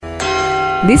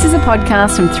This is a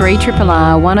podcast from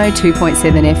 3RRR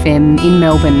 102.7 FM in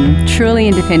Melbourne, truly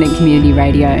independent community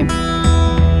radio.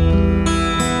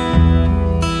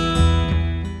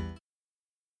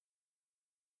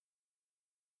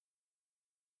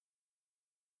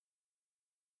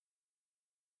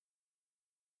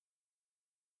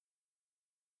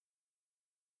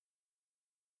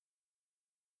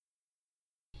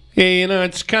 Yeah, you know,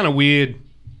 it's kind of weird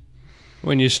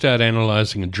when you start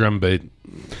analysing a drum beat.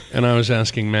 And I was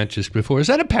asking Matt just before, is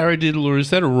that a paradiddle or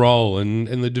is that a roll? And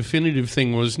the definitive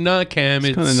thing was, no, Cam,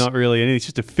 it's kind of not really anything. It's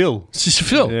just a fill. It's just a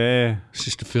fill. Yeah. It's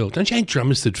just a fill. Don't you hate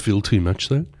drummers that fill too much,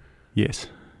 though? Yes.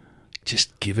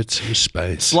 Just give it some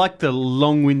space. It's like the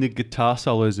long-winded guitar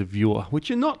solos of yore, which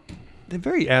are not... They're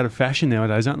very out of fashion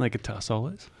nowadays, aren't they, guitar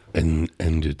solos? And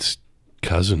its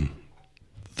cousin,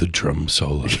 the drum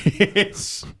solo.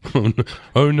 Yes.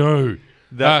 Oh, no.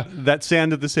 That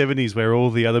sound of the 70s where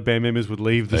all the other band members would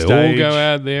leave the they stage. All go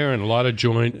out there and light a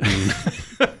joint and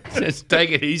just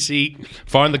take it easy,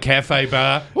 find the cafe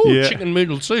bar. Ooh, chicken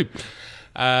noodle soup.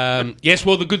 Yes,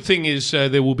 well, the good thing is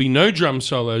there will be no drum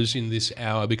solos in this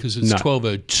hour because it's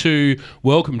 12:02.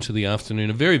 Welcome to the afternoon.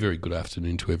 A very, very good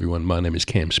afternoon to everyone. My name is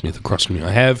Cam Smith. Across from me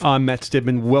I'm Matt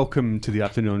Stedman. Welcome to the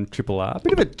afternoon on Triple R. A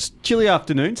bit of a chilly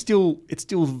afternoon. It's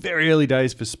still very early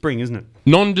days for spring, isn't it?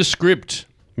 Nondescript.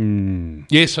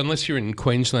 Yes, unless you're in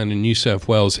Queensland and New South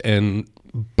Wales, and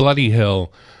bloody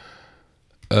hell,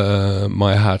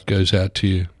 my heart goes out to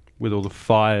you. With all the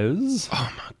fires.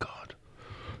 Oh, my God.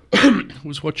 I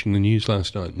was watching the news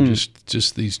last night and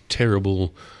just these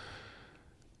terrible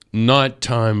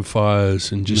nighttime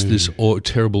fires and just this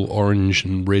terrible orange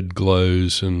and red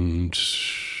glows and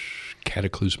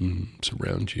cataclysms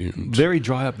around you. And very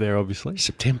dry up there, obviously.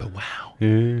 September, wow.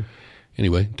 Yeah.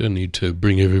 Anyway, don't need to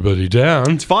bring everybody down.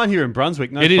 It's fine here in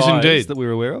Brunswick. No it is fires indeed that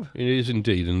we're aware of. It is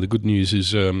indeed, and the good news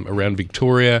is around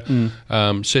Victoria,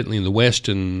 certainly in the west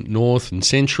and north and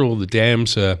central, the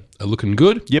dams are looking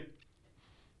good. Yep.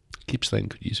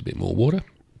 Gippsland could use a bit more water.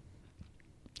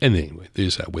 And anyway,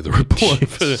 there's our weather report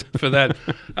for that.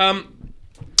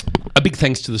 A big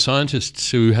thanks to the scientists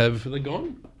who have... Are they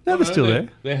gone? No, they're still there.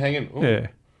 They're hanging. Oh. Yeah.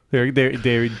 They're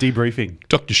debriefing.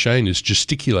 Dr. Shane is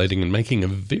gesticulating and making a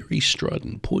very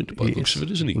strident point by the looks of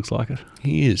it, isn't he? Looks like it.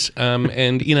 He is.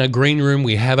 And in our green room,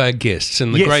 we have our guests.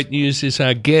 And the great news is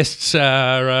our guests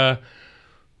are...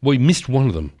 we missed one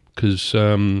of them because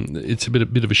it's a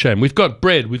bit of a shame. We've got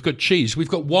bread, we've got cheese, we've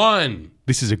got wine.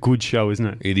 This is a good show, isn't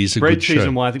it? It is a bread, good show. Bread, cheese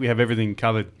and wine, I think we have everything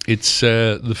covered. It's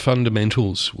the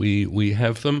fundamentals. We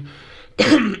have them.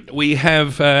 We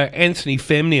have Anthony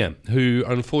Femnier, who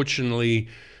unfortunately...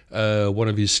 one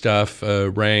of his staff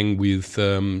rang with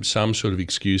some sort of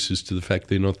excuses to the fact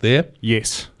they're not there.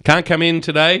 Yes. Can't come in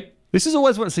today. This is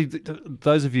always what... See,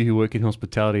 those of you who work in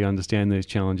hospitality understand these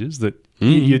challenges, that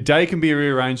your day can be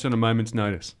rearranged on a moment's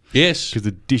notice. Yes. Because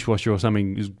the dishwasher or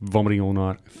something is vomiting all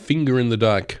night. Finger in the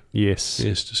dike. Yes.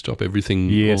 Yes, to stop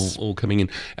everything all coming in.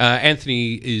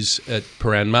 Anthony is at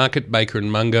Paran Market, Baker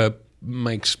and Munger,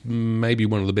 makes maybe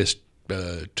one of the best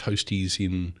toasties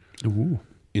in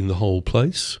the whole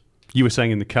place. You were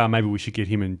saying in the car maybe we should get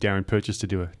him and Darren Purchase to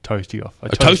do a toasty off. A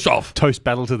toast off. Toast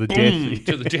battle to the death.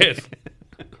 To the death.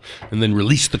 And then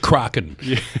release the Kraken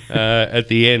at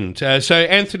the end. So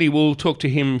Anthony, will talk to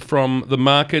him from the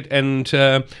market. And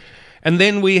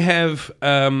then we have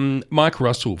Mike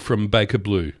Russell from Baker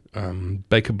Blue.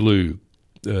 Baker Blue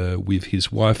with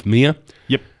his wife Mia.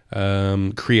 Yep.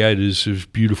 Creators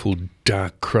of beautiful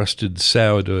dark crusted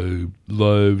sourdough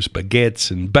loaves, baguettes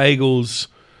and bagels.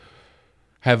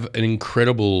 Have an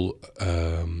incredible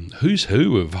who's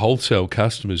who of wholesale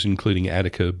customers, including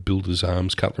Attica, Builders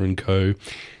Arms, Cutler & Co.,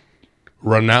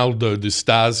 Ronaldo Di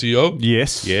Stasio.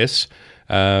 Yes.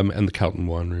 And the Carlton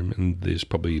Wine Room, and there's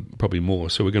probably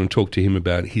more. So we're going to talk to him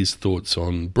about his thoughts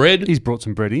on bread. He's brought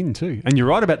some bread in too. And you're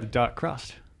right about the dark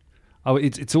crust. Oh,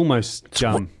 it's almost...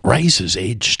 razor's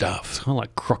edge stuff. It's kind of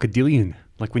like crocodilian.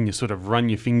 Like when you sort of run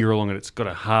your finger along it, it's got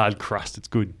a hard crust. It's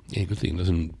good. Yeah, good thing it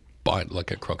doesn't bite like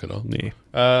a crocodile. Yeah.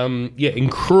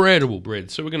 Incredible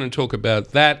bread. So we're going to talk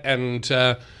about that. And,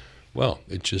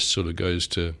 it just sort of goes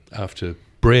to after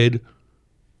bread,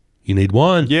 you need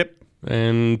wine. Yep.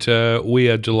 And we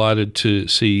are delighted to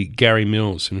see Gary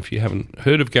Mills. And if you haven't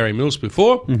heard of Gary Mills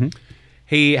before... Mm-hmm.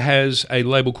 He has a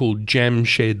label called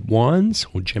Jamshed Wines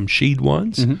or Jamshed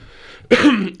Wines,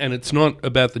 and it's not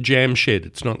about the jam shed.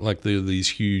 It's not like these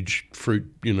huge fruit,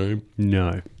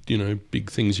 No. Big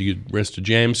things you could rest a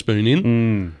jam spoon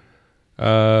in.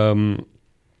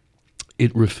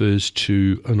 It refers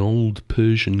to an old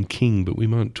Persian king, but we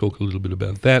might talk a little bit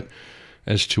about that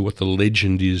as to what the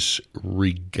legend is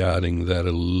regarding that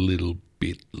a little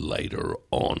bit later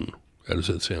on. How does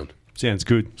that sound? Sounds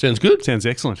good. Sounds good? Sounds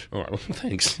excellent. All right, well,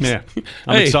 thanks. Yeah,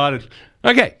 I'm Hey. excited.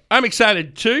 Okay, I'm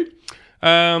excited too.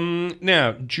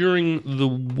 Now, during the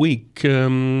week,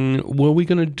 were we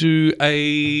going to do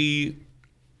a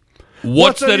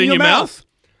What's That in Your Mouth?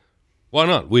 Why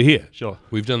not? We're here. Sure.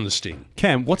 We've done the sting.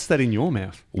 Cam, what's that in your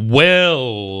mouth?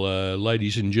 Well,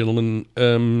 ladies and gentlemen,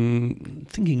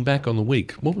 thinking back on the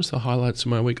week, what was the highlights of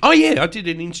my week? Oh, yeah, I did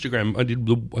an Instagram. I did,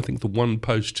 I think, the one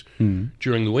post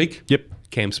during the week. Yep.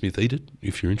 Cam Smith Eat It,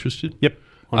 if you're interested. Yep.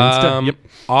 On Insta. Yep.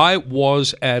 I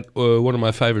was at one of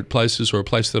my favourite places, or a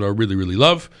place that I really, really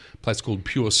love, a place called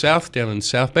Pure South down in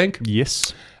South Bank,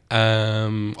 Yes.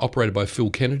 operated by Phil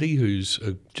Kennedy, who's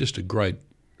just a great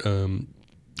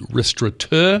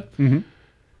restaurateur.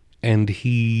 And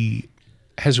he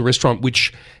has a restaurant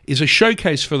which is a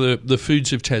showcase for the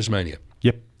foods of Tasmania.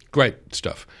 Yep. Great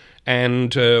stuff.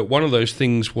 And one of those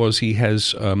things was he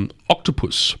has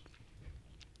octopus.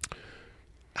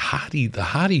 The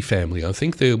Hardy family, I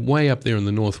think they're way up there in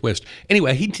the northwest.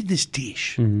 Anyway, he did this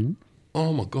dish.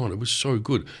 Oh my God, it was so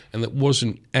good. And that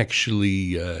wasn't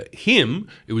actually him,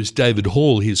 it was David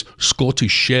Hall, his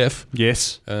Scottish chef.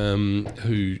 Yes.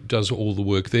 Who does all the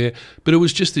work there. But it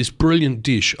was just this brilliant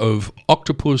dish of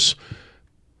octopus,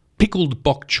 pickled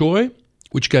bok choy,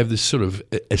 which gave this sort of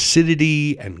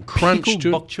acidity and crunch Pickled to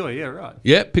it. bok choy, yeah, right.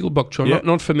 Yeah, pickled bok choy, Yeah.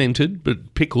 not fermented,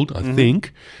 but pickled, I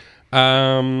think.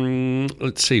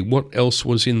 Let's see, what else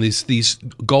was in this? These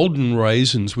golden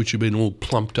raisins, which have been all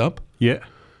plumped up. Yeah.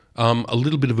 A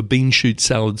little bit of a bean shoot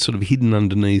salad sort of hidden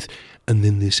underneath, and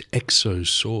then this exo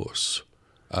sauce.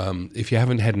 If you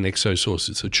haven't had an exo sauce,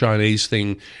 it's a Chinese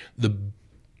thing. The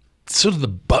sort of the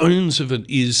bones of it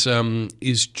is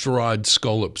dried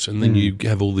scallops, and then you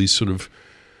have all these sort of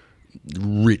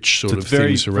rich sort of very,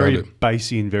 things around very it.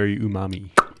 bassy and very umami.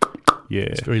 Yeah.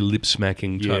 It's a very lip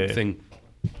smacking type Yeah. thing.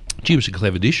 Gee, it was a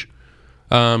clever dish.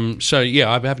 So yeah,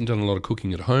 I haven't done a lot of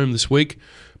cooking at home this week,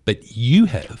 but you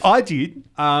have. I did.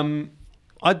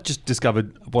 I just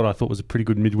discovered what I thought was a pretty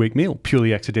good midweek meal,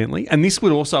 purely accidentally. And this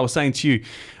would also, I was saying to you,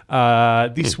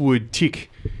 this would tick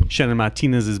Shannon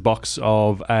Martinez's box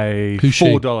of a Who's she?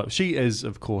 $4. She is,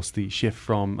 of course, the chef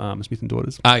from Smith &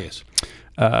 Daughters. Ah, yes.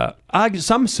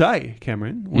 Some say,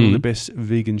 Cameron, one of the best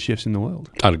vegan chefs in the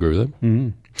world. I'd agree with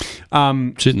that.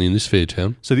 Certainly in this fair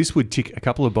town. So this would tick a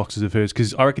couple of boxes of hers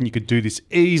because I reckon you could do this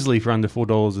easily for under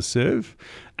 $4 a serve.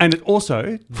 And it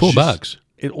also... $4.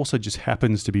 It also just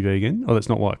happens to be vegan. Oh, that's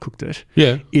not why I cooked it.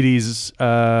 Yeah. It is,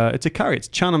 it's a curry. It's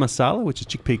chana masala, which is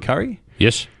chickpea curry.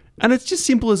 Yes. And it's just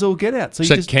simple as all get out. So Is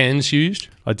you that just... cans used?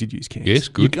 I did use cans. Yes,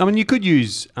 good. You could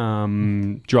use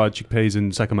dried chickpeas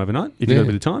and soak them overnight if you've got a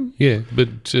bit of time. Yeah,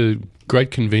 but great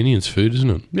convenience food, isn't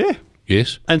it? Yeah.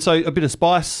 Yes. And so a bit of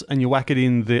spice and you whack it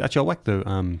in the... Actually, I'll whack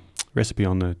the recipe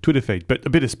on the Twitter feed. But a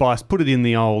bit of spice, put it in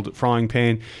the old frying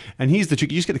pan. And here's the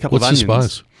trick. You just get a couple What's of the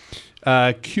onions. spice?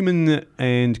 Cumin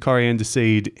and coriander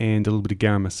seed and a little bit of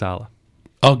garam masala.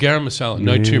 Oh, garam masala.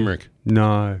 No turmeric.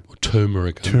 No. Or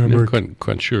turmeric. I'm never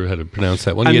quite sure how to pronounce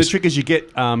that one. And yes. the trick is you get,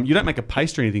 you don't make a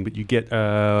paste or anything, but you get,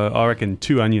 I reckon,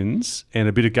 2 onions and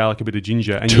a bit of garlic, a bit of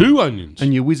ginger. And 2 onions?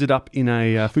 And you whiz it up in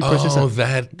a food processor. Oh,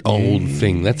 that old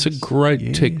thing. That's a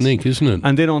great technique, isn't it?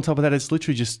 And then on top of that, it's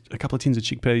literally just a couple of tins of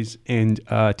chickpeas and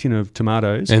a tin of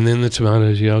tomatoes. And then the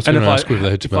tomatoes. Yeah, I was going to ask whether they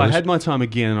had if tomatoes. I had my time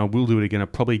again, and I will do it again,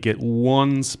 I'd probably get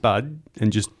 1 spud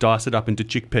and just dice it up into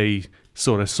chickpea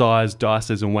sort of size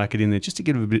dices and whack it in there just to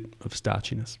give it a bit of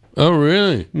starchiness. Oh,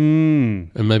 really?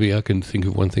 And maybe I can think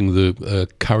of one thing, the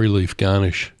curry leaf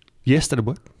garnish. Yes, that'll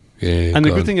work. Yeah, And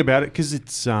the God. good thing about it, because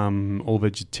it's all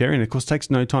vegetarian, of course, it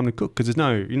takes no time to cook because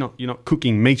you're not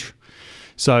cooking meat.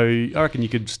 So I reckon you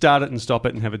could start it and stop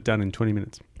it and have it done in 20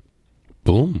 minutes.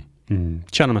 Boom.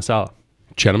 Chana masala.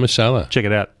 Chana masala. Check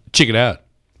it out. Check it out.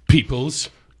 Peoples.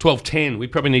 12:10. We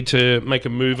probably need to make a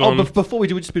move on. But before we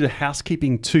do, just a bit of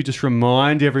housekeeping too. Just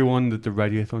remind everyone that the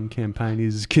Radiothon campaign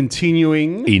is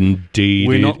continuing. Indeed,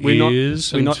 We're not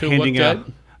Until handing what out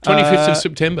date? 25th of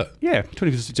September. Yeah,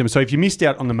 25th of September. So if you missed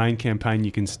out on the main campaign,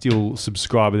 you can still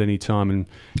subscribe at any time and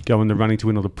go in the running to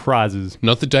win all the prizes.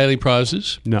 Not the daily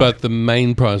prizes, No. but the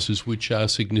main prizes, which are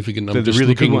significant. I'm They're the just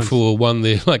really good looking ones. for one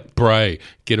there, like Bray,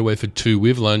 getaway for 2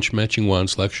 with lunch, matching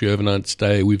ones, luxury overnight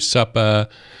stay with supper,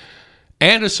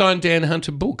 and a signed Dan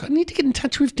Hunter book. I need to get in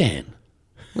touch with Dan.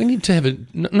 We need to have a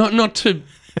not to.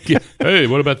 Hey,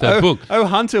 what about that book? Oh,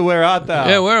 Hunter, where art thou?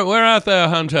 Yeah, where art thou,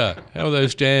 Hunter? How are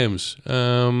those dams?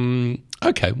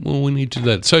 Okay, well, we need to do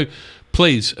that. So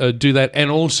please do that. And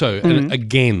also,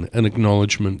 again, an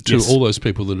acknowledgement to Yes. all those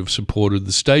people that have supported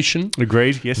the station,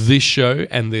 Agreed, yes. this show,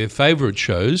 and their favourite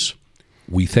shows.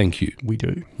 we thank you. We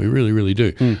do. We really, really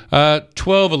do.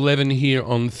 12:11 here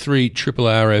on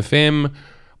 3RRR FM.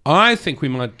 I think we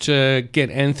might get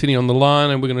Anthony on the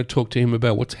line, and we're going to talk to him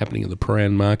about what's happening at the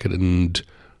Prahran Market and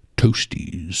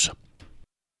Toasties.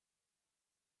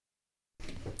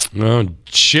 Oh,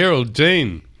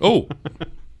 Geraldine. Oh,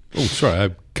 sorry, I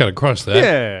cut across that.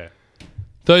 Yeah.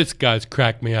 Those guys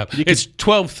crack me up. It's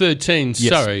 12:13. Yes.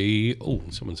 Sorry. Oh,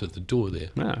 someone's at the door there.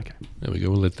 Ah, okay. There we go.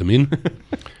 We'll let them in.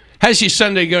 How's your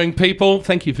Sunday going, people?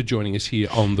 Thank you for joining us here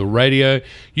on the radio.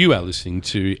 You are listening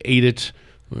to Eat It.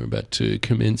 We're about to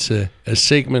commence a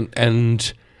segment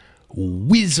and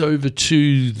whiz over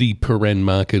to the Prahran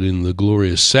Market in the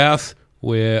glorious south,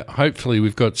 where hopefully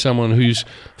we've got someone who's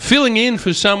filling in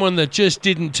for someone that just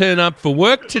didn't turn up for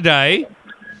work today.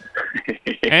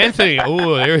 Anthony.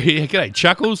 Oh, there he is. G'day,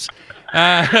 Chuckles.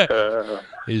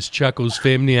 Is Chuckles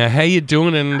Femnia. How you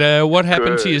doing, and what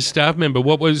happened to your staff member?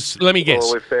 What was, let me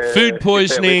guess, food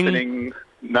poisoning,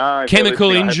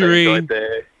 chemical injury?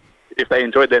 If they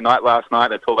enjoyed their night last night,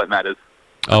 that's all that matters.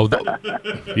 Oh,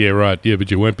 yeah, right. Yeah,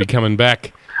 but you won't be coming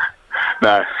back.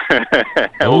 No.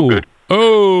 All good.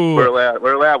 Oh.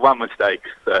 We're allowed one mistake.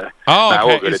 So, okay.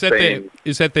 all good.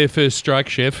 Is that their first strike,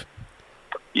 chef?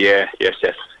 Yeah, yes,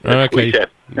 chef. Okay.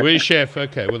 We chef.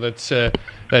 Okay. Well, that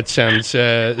sounds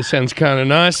kind of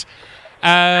nice.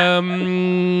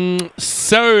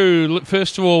 So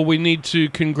first of all, we need to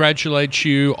congratulate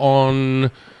you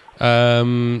on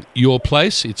your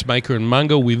place. It's Maker and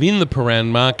Munger within the Prahran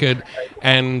Market,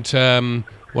 and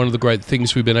one of the great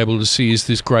things we've been able to see is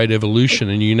this great evolution,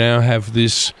 and you now have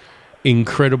this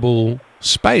incredible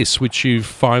space which you've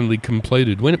finally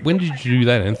completed. When did you do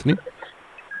that, Anthony?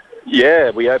 Yeah,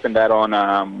 we opened that on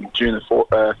June the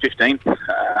 15th,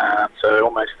 so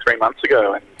almost 3 months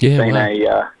ago. And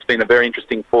it's been a very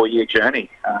interesting 4-year journey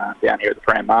down here at the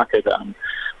Prahran Market.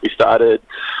 We started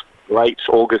late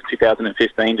August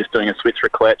 2015, just doing a Swiss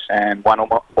raclette and one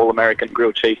all-American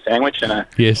grilled cheese sandwich and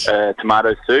a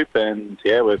tomato soup. And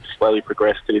we've slowly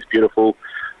progressed to this beautiful,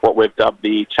 what we've dubbed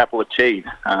the Chapel of Cheese.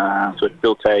 So we've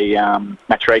built a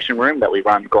maturation room that we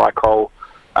run glycol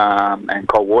and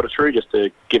cold water through, just to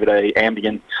give it a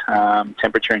ambient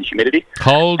temperature and humidity.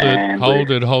 Hold it.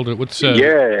 What's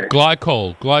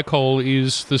glycol? Glycol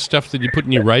is the stuff that you put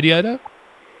in your radiator?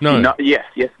 No. Yes,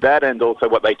 that, and also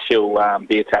what they chill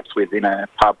beer taps with in a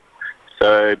pub.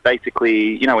 So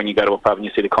basically, when you go to a pub and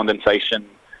you see the condensation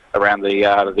around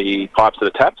the pipes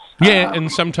of the taps. Yeah, and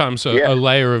sometimes a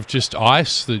layer of just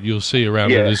ice that you'll see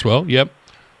around it as well. Yep.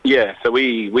 Yeah, so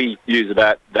we use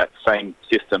that same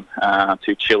system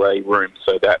to chill a room,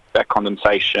 so that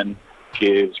condensation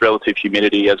gives relative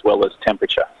humidity as well as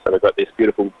temperature. So we've got this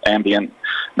beautiful ambient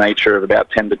nature of about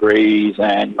 10 degrees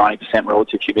and 90%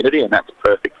 relative humidity, and that's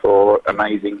perfect for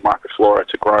amazing microflora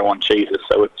to grow on cheeses.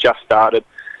 So we've just started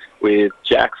with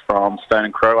Jack from Stone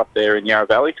and Crow up there in Yarra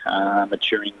Valley,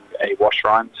 maturing a wash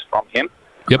rind from him.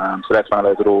 Yep. So that's one of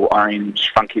those little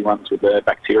orange funky ones with the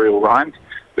bacterial rind.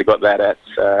 We got that at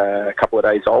a couple of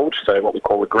days old, so what we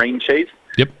call a green cheese.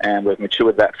 Yep. And we've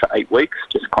matured that for 8 weeks,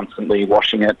 just constantly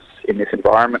washing it in this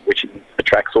environment, which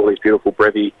attracts all these beautiful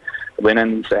brevy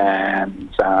linens. And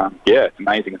it's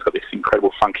amazing. It's got this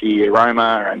incredible funky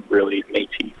aroma and really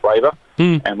meaty flavour.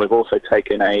 And we've also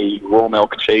taken a raw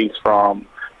milk cheese from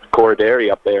Cora Dairy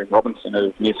up there in Robinson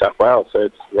of New South Wales. So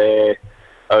it's their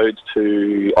ode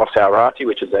to Osaurati,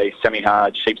 which is a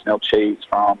semi-hard sheep's milk cheese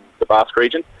from the Basque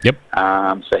region. Yep.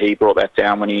 So he brought that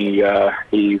down when he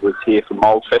was here for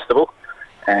Mould Festival,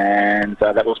 and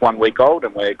that was 1 week old,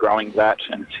 and we're growing that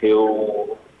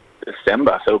until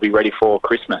December, so it'll be ready for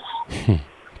Christmas.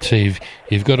 So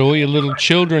you've got all your little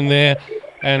children there,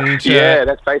 and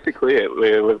that's basically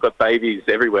it. We've got babies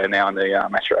everywhere now in the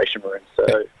maturation room.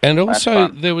 So and also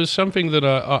there was something that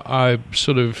I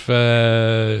sort of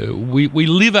we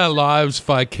live our lives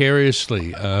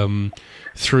vicariously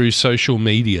through social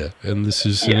media, and this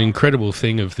is an incredible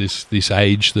thing of this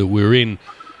age that we're in.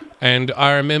 And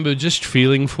I remember just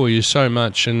feeling for you so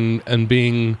much, and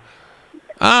being.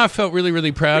 I felt really,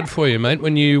 really proud for you, mate,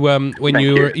 when you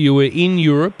were in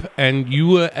Europe and you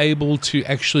were able to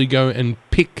actually go and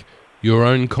pick your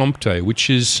own Comté, which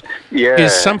is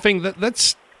something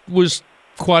that was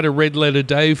quite a red letter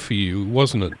day for you,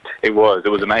 wasn't it? It was. It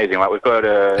was amazing. Like, we've got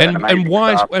and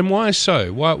why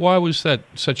so? Why was that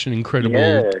such an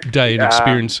incredible day and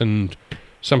experience and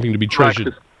something to be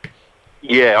treasured?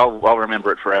 I'll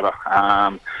remember it forever.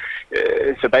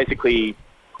 So basically.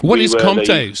 What is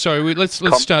Comté? Sorry, let's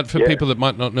start for people that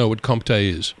might not know what Comté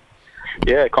is.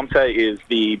 Yeah, Comté is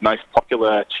the most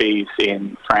popular cheese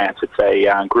in France. It's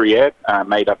a Gruyere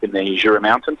made up in the Jura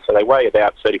Mountains. So they weigh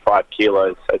about 35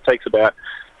 kilos. So it takes about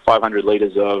 500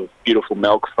 litres of beautiful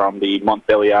milk from the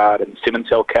Montbéliard and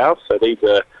Simmental cows. So these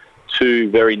are two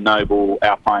very noble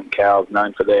alpine cows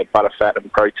known for their butter, fat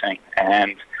and protein.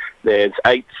 And there's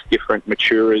 8 different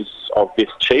maturers of this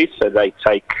cheese. So they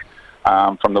take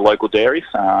from the local dairies,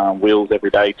 wheels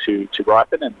every day to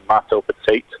ripen. And Marcel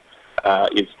Petit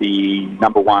is the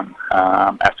number one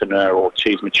affineur or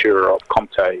cheese maturer of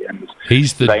Comte. And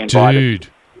he's the dude.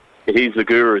 He's the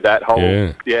guru. That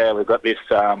whole we've got this.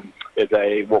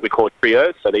 There's what we call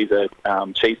trios. So these are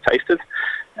cheese tasters,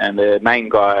 and the main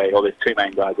guy, or there's 2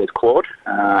 main guys. There's Claude,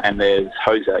 and there's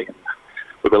Jose. And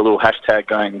we've got a little hashtag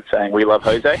going saying we love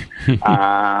Jose.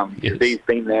 Yes. He's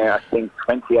been there, I think,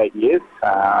 28 years,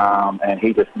 and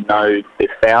he just knows the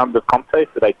sound of Comte.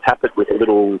 So they tap it with a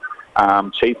little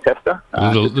cheese tester,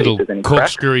 little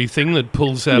corkscrewy thing that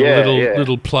pulls out a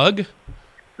little plug.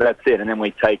 That's it, and then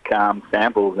we take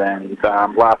samples. And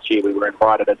last year we were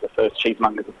invited as the first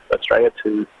cheesemongers of Australia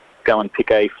to go and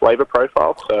pick a flavour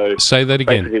profile. So say that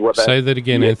again,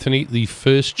 Anthony. The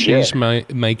first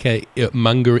cheesemaker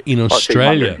monger in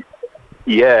Australia.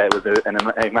 Yeah, it was an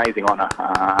amazing honour.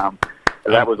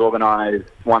 That was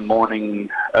organised one morning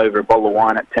over a bottle of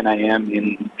wine at 10 a.m.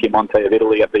 in Piemonte of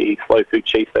Italy at the Slow Food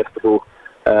Cheese Festival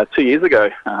 2 years ago.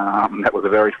 That was a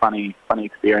very funny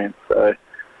experience. So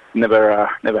never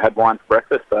had wine for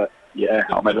breakfast, but yeah,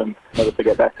 I'll never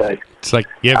forget that day. It's like,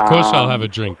 of course I'll have a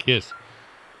drink, yes.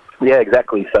 Yeah,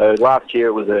 exactly. So last year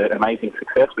it was an amazing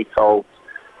success. We sold,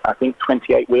 I think,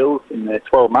 28 wheels in the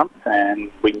 12 months,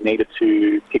 and we needed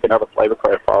to pick another flavour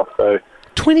profile. So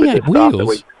 28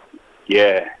 wheels?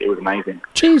 Yeah, it was amazing.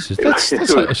 Jesus,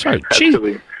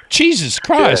 Jesus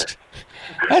Christ.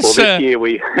 Yeah.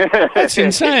 That's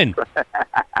insane.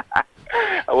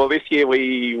 Well, this year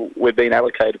we've been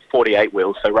allocated 48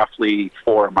 wheels, so roughly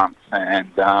 4 a month,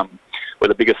 and we're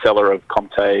the biggest seller of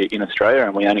Comte in Australia,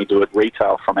 and we only do it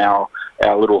retail from our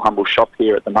little humble shop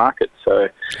here at the market. So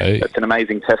It's an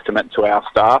amazing testament to our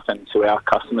staff and to our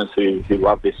customers who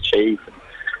love this cheese. And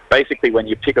basically, when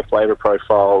you pick a flavour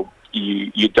profile,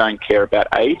 you don't care about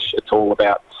age. It's all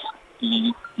about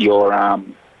your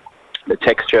the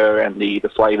texture and the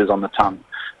flavours on the tongue.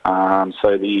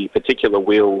 So the particular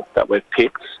wheel that we've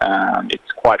picked,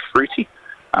 it's quite fruity,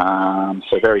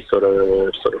 so very sort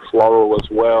of floral as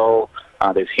well.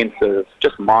 There's hints of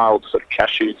just mild sort of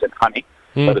cashews and honey,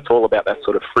 but it's all about that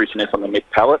sort of fruitiness on the mid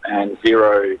palate and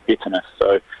zero bitterness.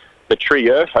 So the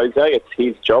trio, Jose, it's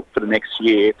his job for the next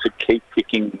year to keep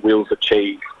picking wheels of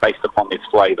cheese based upon this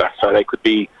flavour. So they could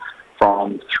be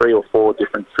from 3 or 4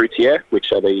 different fruitières,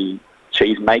 which are the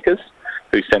cheese makers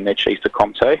who send their cheese to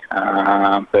Comte.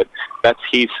 But that's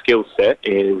his skill set,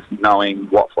 is knowing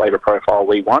what flavour profile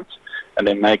we want, and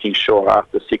then making sure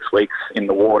after 6 weeks in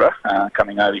the water,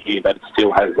 coming over here, that it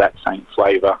still has that same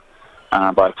flavour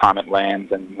by the time it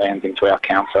lands into our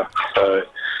counter. So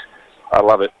I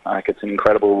love it. It's an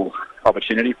incredible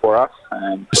opportunity for us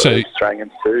and for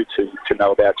Australians too to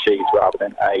know about cheese rather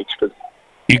than age. Because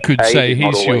you could say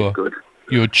he's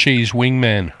your cheese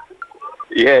wingman.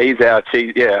 Yeah, he's our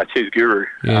cheese guru.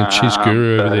 Yeah, cheese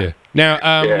guru over there. Now,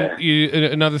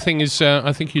 another thing is,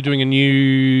 I think you're doing a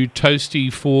new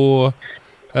toasty for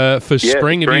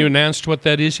spring. Have you announced what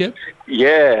that is yet?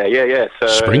 Yeah. So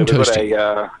spring we've toasty.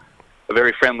 got a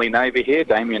very friendly neighbour here,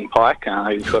 Damien Pike,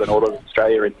 who's got an order of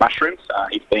Australia in mushrooms.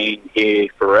 He's been here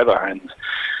forever, and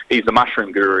he's the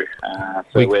mushroom guru.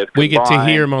 We get to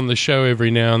hear him on the show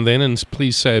every now and then, and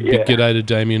please say a big g'day to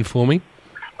Damien for me.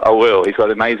 I will. He's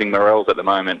got amazing morels at the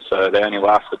moment, so they only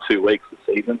last for 2 weeks this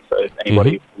season. So if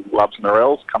anybody loves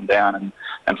morels, come down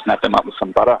and snap them up with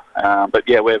some butter. But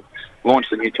yeah, we've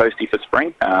launched a new toasty for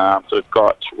spring. So we've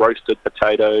got roasted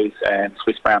potatoes and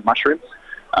Swiss brown mushrooms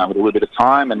with a little bit of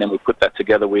thyme, and then we put that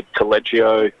together with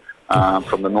taleggio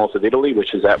from the north of Italy,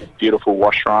 which is that beautiful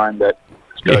wash rind that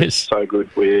goes so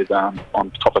good with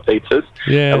on top of pizzas.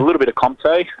 Yeah. A little bit of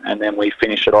Comte, and then we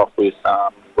finish it off with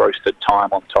roasted thyme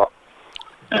on top.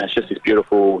 And it's just this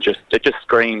beautiful, it just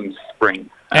screams spring.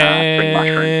 Spring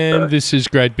mushrooms. So. This is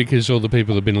great because all the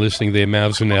people that have been listening, their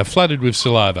mouths are now flooded with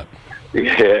saliva.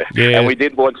 Yeah. And we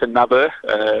did launch another.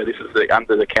 This is the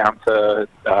under-the-counter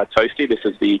toasty. This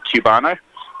is the Cubano,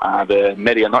 the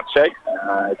medianoche,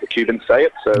 as the Cubans say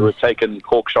it. So we've taken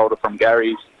pork shoulder from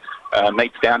Gary's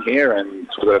meats down here, and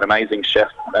we've got an amazing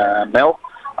chef, Mel,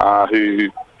 who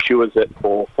cures it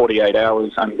for 48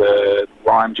 hours under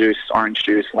lime juice, orange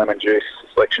juice, lemon juice,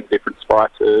 selection of different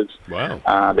spices.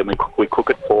 Wow. Then we cook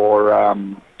it for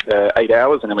 8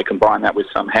 hours, and then we combine that with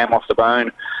some ham off the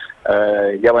bone,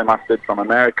 yellow mustard from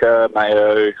America,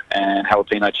 mayo, and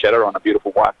jalapeno cheddar on a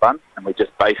beautiful white bun, and we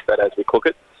just baste that as we cook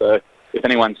it. So if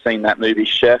anyone's seen that movie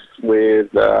Chef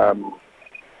with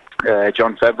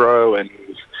John Favreau and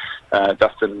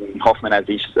Dustin Hoffman as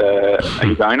his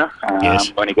owner. Yes.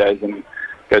 When he goes and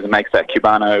makes that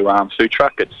Cubano food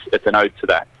truck, it's an ode to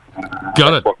that.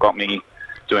 That's what got me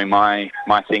doing my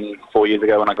thing 4 years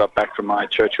ago when I got back from my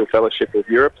Churchill Fellowship of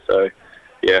Europe. So,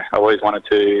 yeah, I always wanted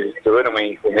to do it, and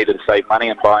we needed to save money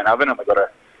and buy an oven, and we got a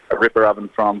ripper oven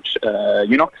from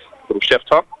Unox, little chef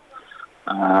top.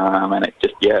 And it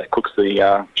just, cooks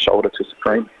the shoulder to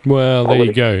supreme. Well, there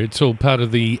you go. It's all part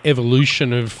of the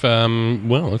evolution of,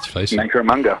 let's face it.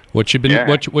 Maker-a-monger. What you've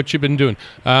been doing.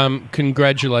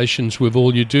 Congratulations with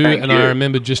all you do. Thank you. I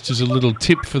remember, just as a little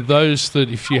tip for those that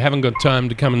if you haven't got time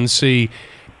to come and see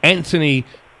Anthony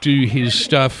do his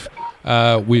stuff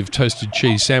with toasted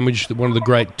cheese sandwich, one of the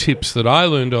great tips that I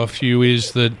learned off you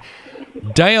is that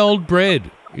day-old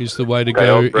bread is the way to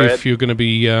go if you're going to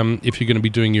be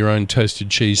doing your own toasted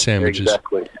cheese sandwiches.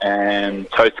 Exactly, and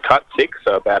toast cut thick,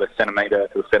 so about 1 centimetre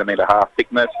to 1.5 centimetre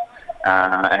thickness,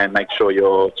 and make sure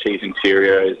your cheese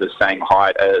interior is the same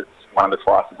height as one of the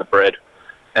slices of bread.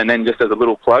 And then, just as a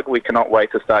little plug, we cannot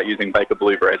wait to start using Baker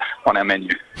Blue bread on our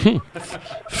menu.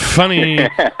 Funny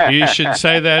you should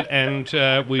say that,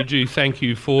 and we do thank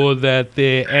you for that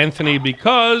there, Anthony,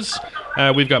 because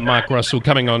we've got Mark Russell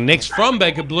coming on next from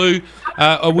Baker Blue.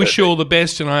 I wish you all the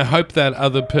best, and I hope that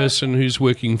other person who's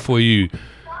working for you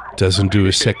doesn't do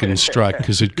a second strike,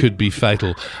 because it could be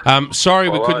fatal. Sorry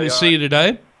we couldn't see you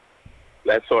today.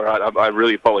 That's all right. I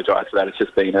really apologise for that. It's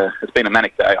just been a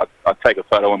manic day. I'd take a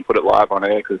photo and put it live on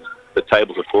air because the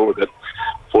tables are full. We've got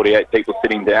 48 people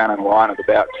sitting down in a line of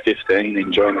about 15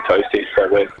 enjoying the toasties. So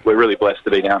we're really blessed to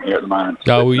be down here at the moment.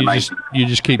 Oh, well, you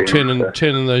just keep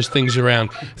turning those things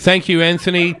around. Thank you,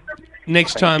 Anthony.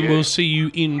 Next time we'll see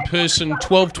you in person,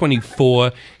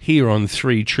 12:24 here on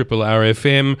 3RRR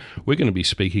FM. We're going to be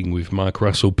speaking with Mark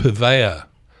Russell, purveyor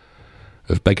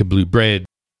of Baker Blue bread.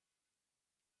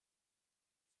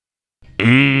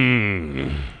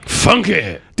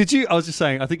 Funky. Did you? I was just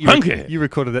saying. I think you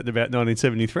recorded that in about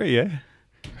 1973. Yeah,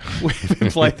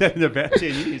 we've played that in about 10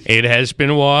 years. It has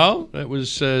been a while. That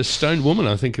was Stoned Woman,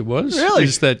 I think it was. Really?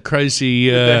 Is that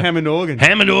crazy the Hammond organ?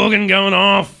 Hammond organ going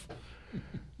off.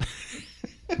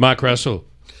 Mark Russell.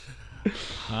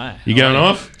 Hi. You going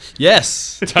off?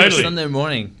 Yes. Totally. Sunday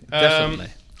morning. Definitely.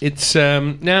 It's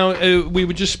now we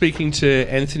were just speaking to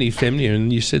Anthony Femnier,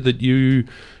 and you said that you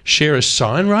share a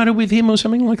signwriter with him or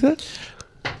something like that.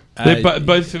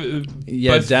 Both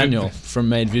Daniel from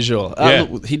Made Visual.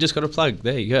 Look, he just got a plug.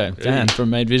 There you go, Dan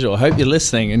from Made Visual. I hope you're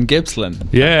listening in Gippsland.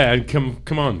 Yeah, and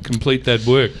come on, complete that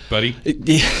work, buddy.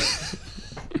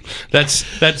 That's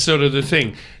sort of the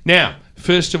thing. Now,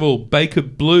 first of all, Baker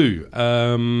Blue.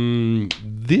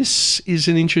 This is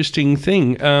an interesting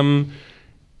thing.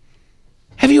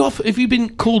 Have you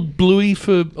been called Bluey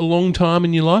for a long time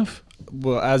in your life?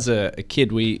 Well, as a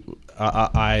kid,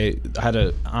 I had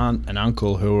an aunt and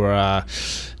uncle who were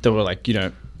like,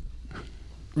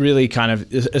 really kind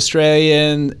of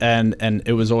Australian, and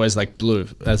it was always like Blue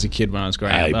as a kid when I was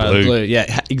growing up. Blue.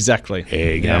 Yeah, exactly.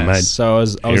 Here you go, mate. So I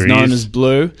was known as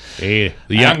Blue. Yeah,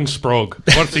 the young Sprog.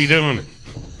 What's he doing?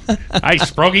 Hey,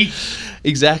 Sproggy.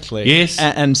 Exactly. Yes.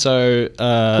 And so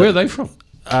where are they from?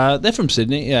 They're from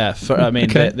Sydney, yeah.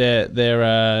 They're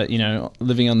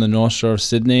living on the North Shore of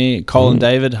Sydney. Cole and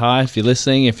David, hi, if you're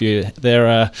listening.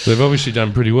 They've obviously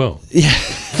done pretty well. Yeah,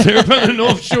 they're up on the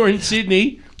North Shore in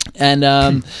Sydney.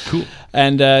 And cool.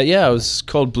 And I was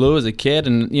called Blue as a kid,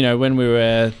 and when we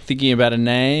were thinking about a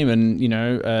name, and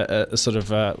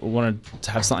wanted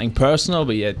to have something personal,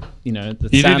 but yet that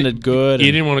sounded good.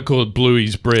 You didn't want to call it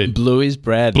Bluey's bread. Bluey's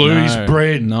bread. Bluey's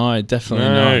bread. No, definitely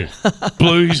not.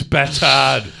 Bluey's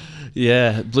batard.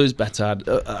 Yeah, Blues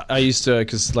Batard. I used to,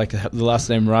 because the last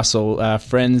name Russell,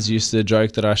 friends used to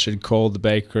joke that I should call the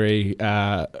bakery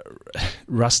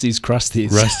Rusty's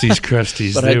Krusties. Rusty's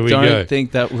Krusties. But there we go. I don't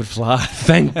think that would fly.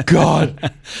 Thank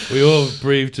God. We all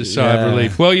breathed a sigh of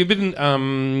relief. Well, you've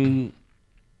been,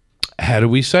 how do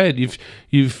we say it?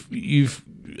 You've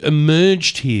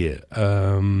emerged here,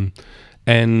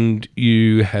 and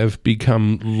you have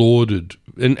become lauded,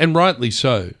 and rightly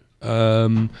so.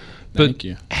 Thank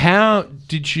you. How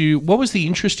did you? What was the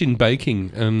interest in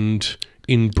baking and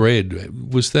in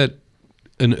bread? Was that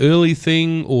an early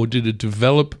thing, or did it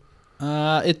develop?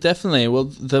 It definitely. Well,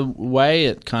 the way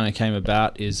it kind of came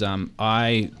about is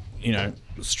I,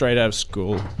 straight out of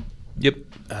school. Yep.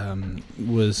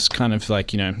 Was kind of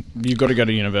like you've got to go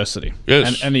to university.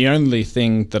 Yes. And the only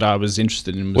thing that I was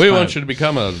interested in was we want you to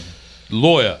become a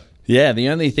lawyer. Yeah, the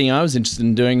only thing I was interested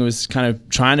in doing was kind of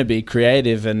trying to be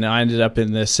creative, and I ended up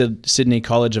in the Sydney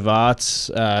College of Arts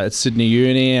at Sydney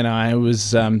Uni, and I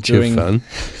was doing fun.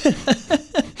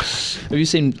 Have you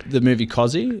seen the movie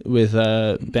Cosy with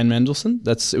Ben Mendelsohn?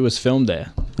 It was filmed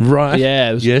there. Right.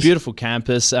 Yeah, it was a beautiful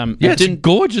campus. It's a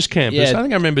gorgeous campus. Yeah. I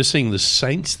think I remember seeing the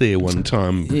Saints there one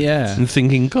time. Yeah. And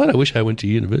thinking, God, I wish I went to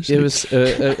university.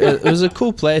 It was a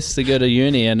cool place to go to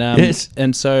uni, and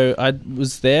and so I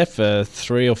was there for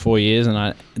 3 or 4 years, and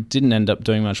I didn't end up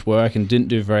doing much work and didn't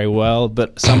do very well,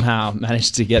 but somehow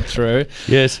managed to get through.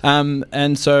 Yes.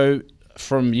 And so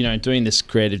from doing this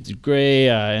creative degree,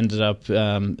 I ended up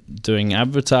doing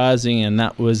advertising, and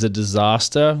that was a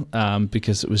disaster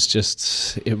because it was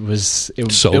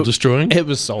soul destroying. It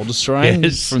was soul destroying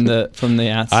from the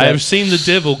outset. I have seen the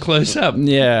devil close up.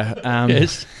 Yeah.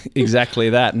 Yes.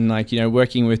 Exactly that, and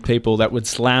working with people that would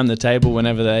slam the table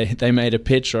whenever they made a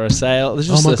pitch or a sale. It was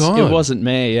just it wasn't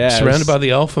me. Yeah, surrounded by the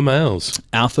alpha males,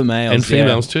 and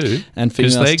females too, and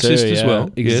females because they exist too, as well.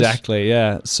 Exactly.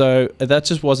 Yes. Yeah. So that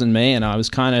just wasn't me, and I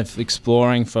was kind of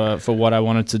exploring for what I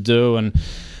wanted to do, and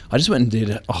I just went and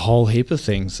did a whole heap of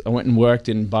things. I went and worked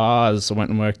in bars. I went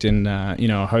and worked in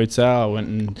a hotel. I went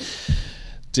and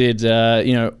did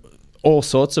all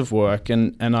sorts of work,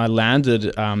 and I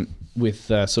landed with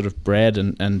sort of bread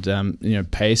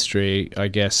and pastry, I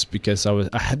guess, because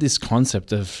I had this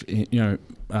concept of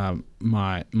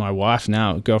my wife,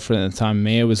 now girlfriend at the time,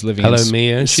 Mia, was living. Hello,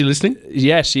 Mia. Is she listening?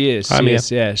 Yeah, she is. Hi, Mia. Mia.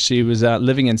 Yeah, she was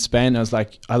living in Spain. I was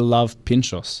like, I love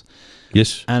pinchos.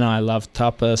 Yes. And I love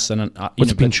tapas. And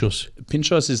what's pinchos?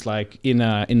 Pinchos is like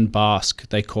in Basque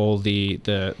they call the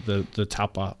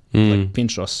tapa like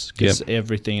pinchos, because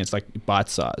everything is like bite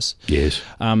size. Yes.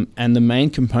 And the main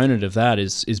component of that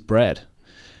is bread.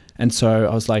 And so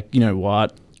I was like, you know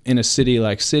what? In a city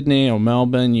like Sydney or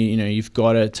Melbourne, you've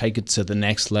got to take it to the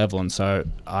next level. And so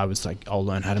I was like, I'll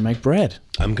learn how to make bread.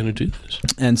 I'm going to do this.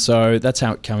 And so that's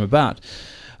how it came about.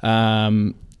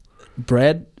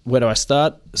 Bread. Where do I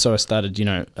start? So I started,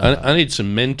 I need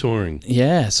some mentoring.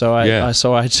 Yeah. So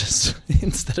I just,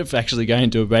 instead of actually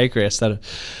going to a bakery, I started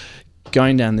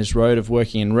going down this road of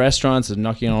working in restaurants and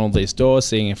knocking on all these doors,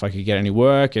 seeing if I could get any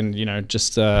work. And,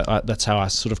 that's how I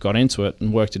sort of got into it,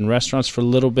 and worked in restaurants for a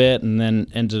little bit, and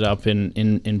then ended up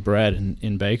in bread and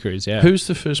in bakeries. Yeah. Who's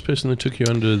the first person that took you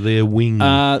under their wing?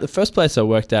 The first place I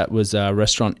worked at was a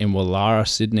restaurant in Wallara,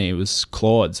 Sydney. It was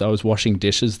Claude's. I was washing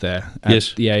dishes there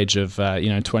at the age of,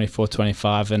 24,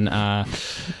 25. And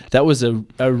that was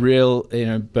a real,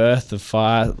 birth of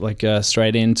fire, like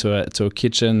straight into a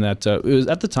kitchen that it was,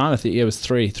 at the time, I think it was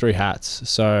three hats.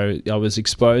 So I was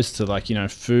exposed to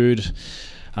food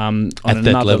on at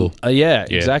that level. Yeah,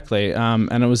 exactly.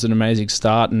 And it was an amazing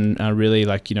start, and I really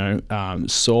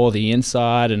saw the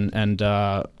inside, and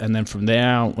then from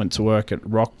there I went to work at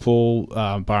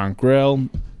Rockpool Bar and Grill.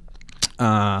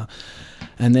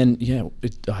 And then,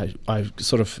 I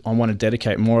want to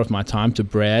dedicate more of my time to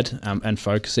bread and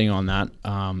focusing on that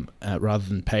rather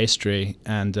than pastry.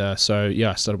 And I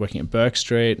started working at Burke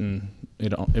Street, and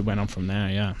it went on from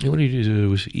there. Yeah. What did you do?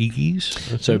 Was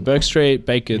Iggy's? So Burke Street,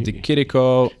 Baker de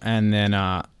Kiriko, and then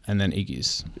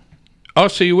Iggy's. Oh,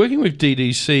 so you're working with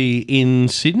DDC in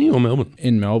Sydney or Melbourne?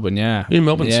 In Melbourne, yeah. In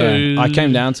Melbourne. Yeah. So I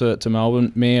came down to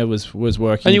Melbourne. Mia was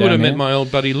working. And you would have met my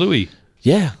old buddy Louis.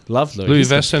 Yeah, love Louis.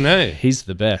 Louis Vassonet. He's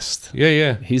the best.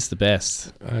 Yeah. He's the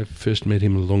best. I first met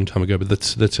him a long time ago, but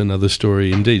that's another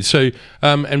story indeed. So,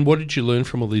 and what did you learn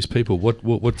from all these people?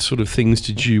 What sort of things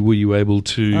were you able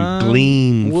to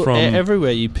glean from?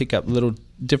 Everywhere you pick up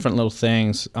different little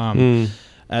things.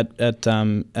 At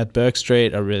Burke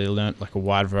Street, I really learnt a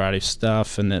wide variety of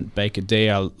stuff, and at Baker D,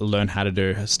 I learned how to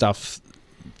do stuff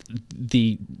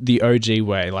the OG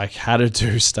way, how to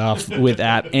do stuff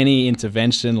without any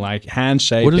intervention, hand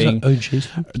shaping. What is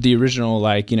that, OG? The original,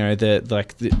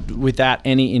 without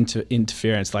any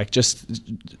interference, just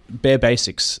bare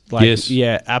basics. Yes.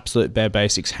 Yeah, absolute bare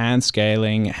basics. Hand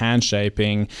scaling, hand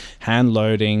shaping, hand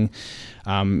loading.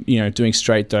 Doing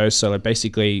straight dough. So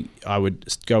basically, I would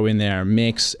go in there and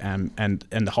mix, and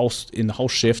the whole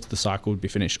shift, the cycle would be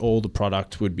finished. All the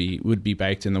product would be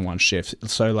baked in the one shift.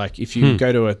 So if you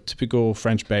go to a typical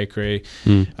French bakery,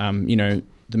 the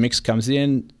mix comes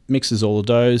in, mixes all the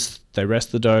doughs, they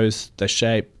rest the doughs, they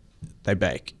shape, they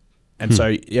bake, and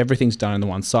so everything's done in the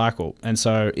one cycle. And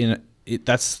so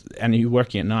and you're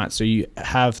working at night, so you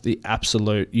have the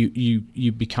absolute.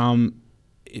 You become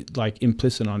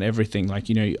implicit on everything,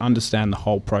 you understand the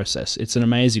whole process. It's an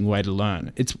amazing way to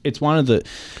learn. It's one of the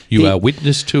you are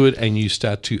witness to it, and you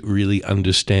start to really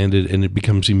understand it, and it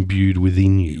becomes imbued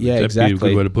within you. Yeah, Would that exactly. be a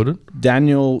good way to put it?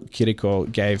 Daniel Kiriko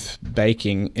gave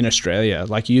baking in Australia.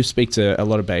 You speak to a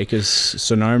lot of bakers,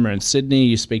 Sonoma and Sydney.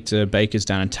 You speak to bakers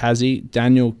down in Tassie.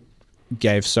 Daniel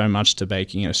gave so much to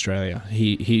baking in Australia.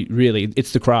 He really,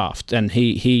 it's the craft, and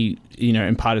he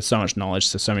imparted so much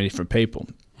knowledge to so many different people.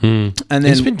 And then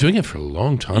he's been doing it for a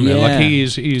long time now. Like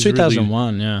he's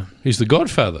 2001, really, he's the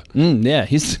godfather.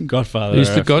 He's the godfather.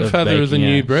 He's the godfather of the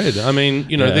new bread. I mean,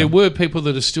 there were people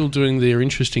that are still doing their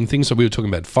interesting things. So we were talking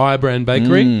about Firebrand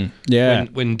Bakery.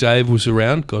 When Dave was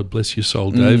around, God bless your soul,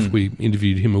 Dave. We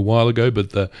interviewed him a while ago, but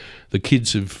the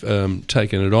kids have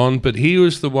taken it on. But he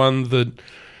was the one that,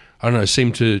 I don't know,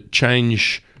 seemed to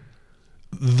change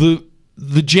the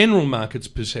general market's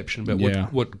perception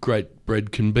about what great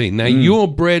bread can be. Now, your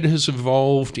bread has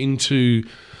evolved into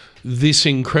this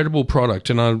incredible product,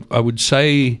 and I would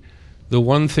say the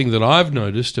one thing that I've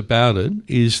noticed about it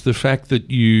is the fact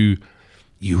that you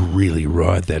really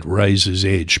ride that razor's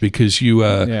edge, because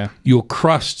your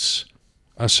crusts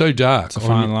are so dark. It's a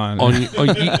fine line.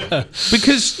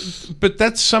 But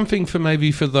that's something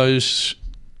for those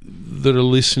that are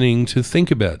listening to think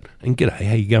about. And g'day,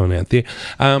 how you going out there?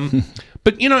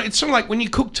 But, it's sort of like when you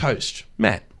cook toast,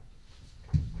 Matt.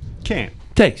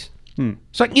 Thanks.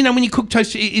 It's like, when you cook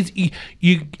toast, you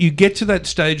get to that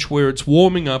stage where it's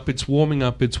warming up, it's getting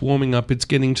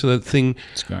to that thing.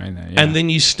 It's going there, yeah. And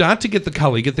then you start to get the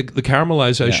colour, the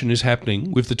caramelization is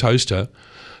happening with the toaster,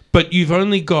 but you've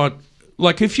only got,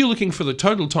 like, if you're looking for the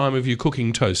total time of your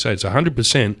cooking toast, say it's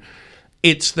 100%,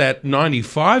 it's that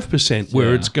 95%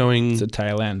 where it's going... It's the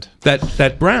tail end.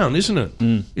 That brown, isn't it?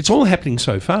 It's all happening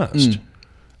so fast.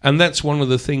 And that's one of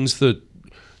the things that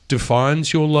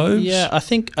defines your loaves. Yeah, I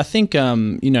think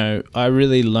I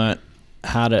really learnt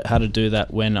how to do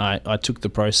that when I took the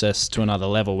process to another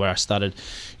level, where I started,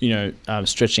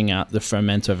 stretching out the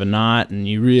ferment overnight, and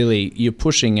you're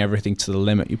pushing everything to the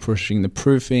limit. You're pushing the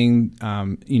proofing,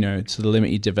 to the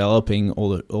limit. You're developing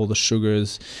all the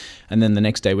sugars. And then the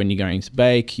next day when you're going to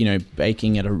bake,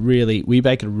 baking at we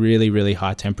bake at a really, really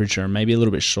high temperature, and maybe a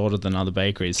little bit shorter than other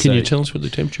bakeries. Can you tell us what the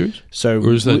temperature is? So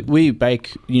we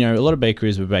bake, a lot of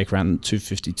bakeries we bake around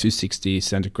 250, 260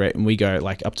 centigrade, and we go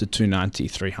like up to 290,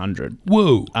 300.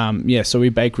 Whoa. So we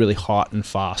bake really hot and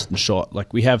fast and short.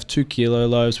 Like we have 2 kilo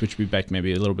loaves, which we bake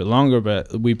maybe a little bit longer,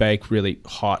 but we bake really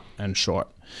hot and short.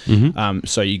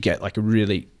 So you get like a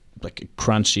really... like a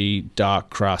crunchy,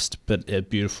 dark crust, but a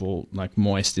beautiful, like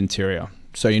moist interior.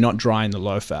 So you're not drying the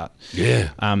loaf out. Yeah.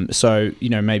 So,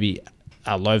 maybe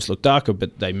our loaves look darker,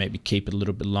 but they maybe keep it a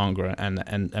little bit longer.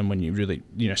 And when you really,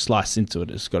 slice into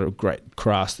it, it's got a great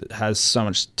crust. It has so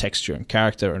much texture and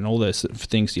character and all those sort of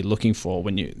things you're looking for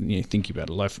when you think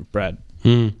about a loaf of bread.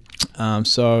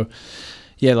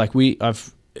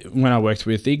 When I worked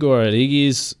with Igor at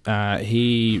Iggy's,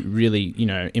 he really,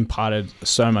 imparted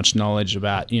so much knowledge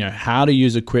about, how to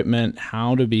use equipment,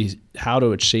 how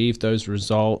to achieve those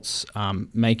results,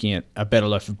 making it a better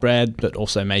loaf of bread, but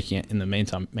also making it, in the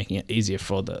meantime, making it easier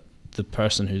for the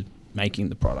person who's making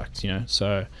the product,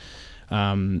 So,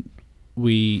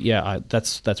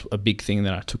 that's a big thing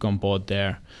that I took on board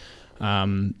there.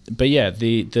 But yeah,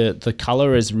 the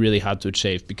color is really hard to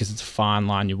achieve because it's a fine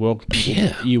line. You walk,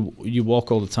 you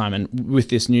walk all the time, and with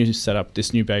this new setup,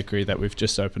 this new bakery that we've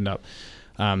just opened up,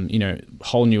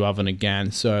 whole new oven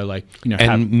again. So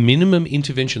minimum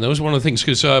intervention. That was one of the things,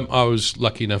 because I was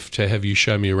lucky enough to have you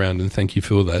show me around, and thank you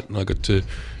for that. And I got to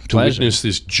witness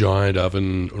this giant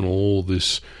oven and all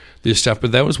this stuff.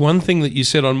 But that was one thing that you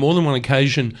said on more than one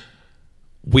occasion.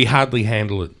 We hardly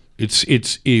handle it.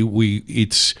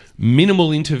 It's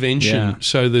minimal intervention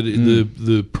so that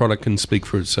the product can speak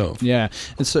for itself. Yeah,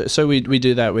 and so we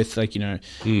do that with like like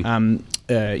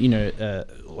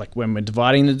when we're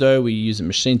dividing the dough, we use a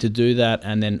machine to do that,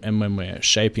 and when we're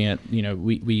shaping it,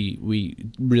 we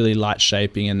really light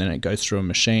shaping, and then it goes through a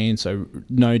machine, so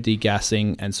no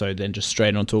degassing, and so then just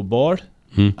straight onto a board,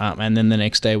 and then the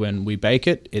next day when we bake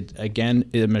it,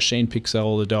 the machine picks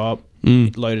all the dough up,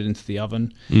 load it into the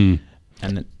oven.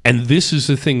 And this is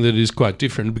the thing that is quite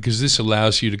different, because this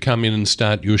allows you to come in and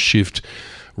start your shift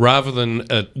rather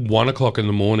than at 1 o'clock in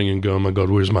the morning and go, oh my God,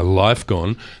 where's my life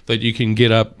gone? That you can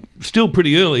get up still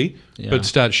pretty early, but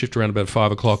start shift around about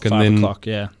 5 o'clock. 5 o'clock,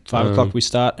 yeah. 5 o'clock we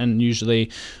start, and usually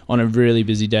on a really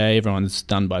busy day, everyone's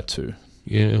done by 2.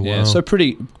 Yeah, wow. Yeah, so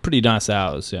pretty nice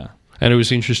hours, yeah. And it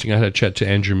was interesting. I had a chat to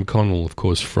Andrew McConnell, of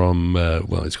course, from,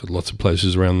 he's got lots of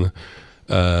places around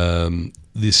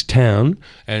this town,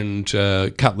 and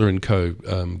Cutler & Co.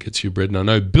 Gets you bread. And I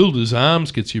know Builder's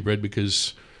Arms gets you bread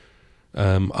because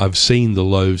I've seen the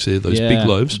loaves there, those big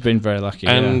loaves. I've been very lucky.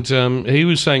 And he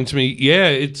was saying to me,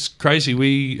 it's crazy.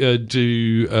 We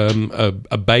do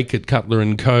a bake at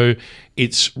Cutler & Co.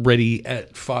 It's ready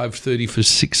at 5:30 for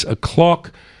 6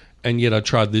 o'clock, and yet I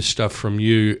tried this stuff from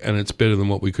you, and it's better than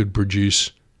what we could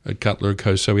produce at Cutler &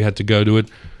 Co. So we had to go to it.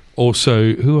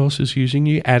 Also, who else is using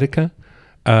you? Attica,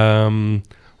 Ronaldo.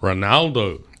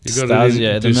 You got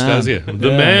Stasia, it in, the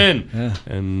the man.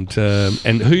 Yeah.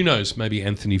 And who knows? Maybe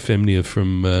Anthony Femnier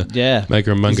from Maker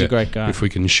and Munga. He's a great guy. If we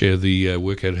can share the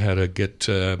work out how to get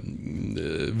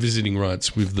visiting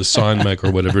rights with the sign maker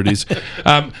or whatever it is.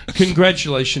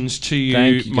 Congratulations to you,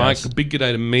 Thank you, Mike. guys. Big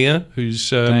g'day to Mia, who's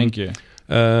Thank you.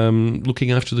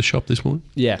 looking after the shop this morning.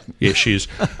 Yeah. Yeah, she is.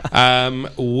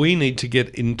 We need to get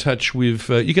in touch with.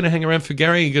 You're going to hang around for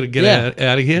Gary? You got to get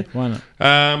out of here? Why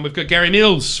not? We've got Gary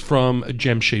Mills from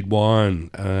Jamshed Wine,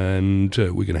 and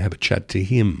we're going to have a chat to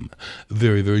him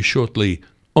very, very shortly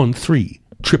on 3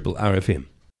 Triple RFM.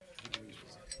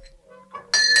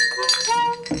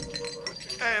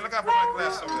 Hey, look out for my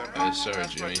glass over there. Sorry,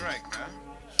 Jimmy. Drink, man.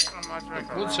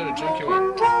 What sort of drink you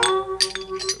want?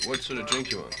 What sort of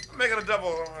drink you want? Make it a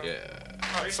double. Yeah.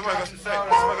 All right, somebody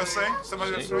gonna sing?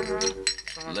 Somebody gonna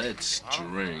sing? Let's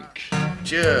drink.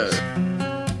 Cheers.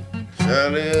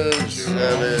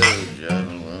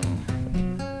 Gentlemen.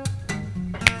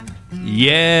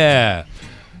 Yeah.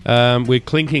 We're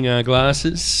clinking our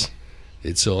glasses.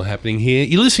 It's all happening here.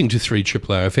 You're listening to 3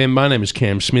 Triple RFM. My name is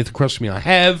Cam Smith. Across from me I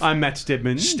have... I'm Matt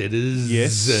Stedman. Stedders.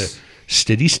 Yes.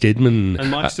 Steady Stedman. And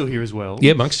Mike's still here as well.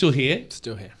 Yeah, Mike's still here.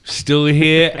 Still here. Still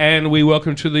here. And we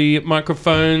welcome to the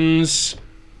microphones.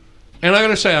 And I got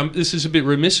to say, this is a bit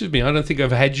remiss of me. I don't think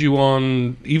I've had you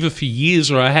on either for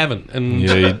years or I haven't. And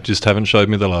Yeah, you just haven't showed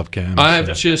me the love, Cam. I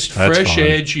have just That's fresh fine.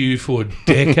 aired you for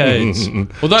decades.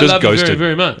 Although I Just love you very, ghosted.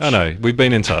 very much. I know. We've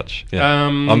been in touch. Yeah.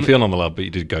 I'm feeling the love, but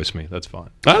you did ghost me. That's fine.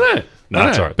 I know. No, I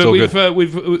it's know. all right. But It's all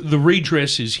we've the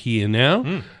redress is here now.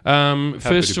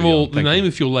 First to of be all, on. the Thank name you.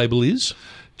 of your label is?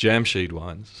 Jamshed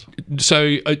Wines.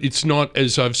 So it's not,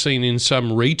 as I've seen in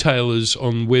some retailers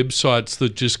on websites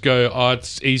that just go, oh,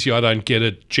 it's easy, I don't get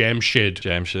it, Jamshed.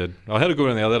 Jamshed. I had a good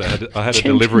one the other day. I had a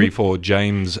delivery for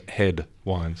James Head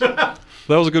Wines. That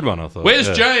was a good one, I thought. Where's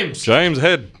Yeah. James? James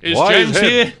Head. Is Why James his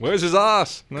head? here? Where's his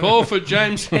ass? No. Call for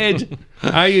James Head.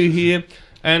 Are you here?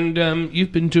 And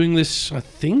you've been doing this, I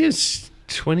think it's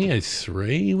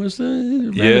 2003, was the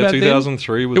round Yeah, about then?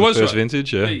 2003 was It the was first right.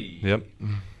 vintage. Yeah. Hey. Yep.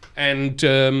 And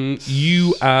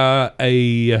you are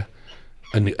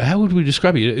how would we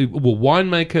describe you? Well,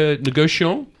 winemaker,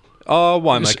 negociant? Oh,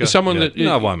 winemaker. someone Yeah. that-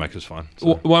 No, winemaker's fine.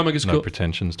 So Winemaker's no cool.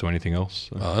 pretensions to anything else.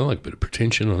 So. Oh, I like a bit of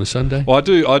pretension on a Sunday. Well,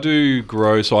 I do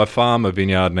grow, so I farm a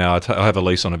vineyard now. I have a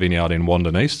lease on a vineyard in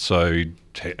Wandon East, so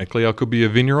technically I could be a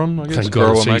vigneron, I guess. Thank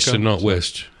God it's east and not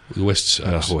west. The west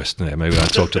sucks. West, yeah, maybe I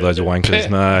don't talk to those wankers.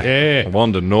 No. Yeah.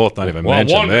 Wandon North, don't even Well,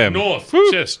 mention one them. north,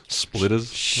 just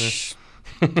Splitters.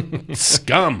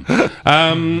 scum. What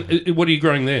are you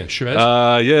growing there, Shiraz?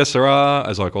 Yeah, Syrah,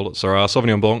 as I call it, Syrah,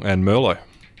 Sauvignon Blanc, and Merlot.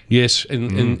 yes,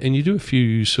 and you do a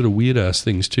few sort of weird ass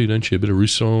things too, don't you? A bit of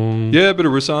Rousson. Yeah, a bit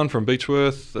of Roussanne from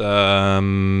Beechworth.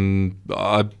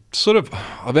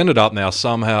 I've ended up now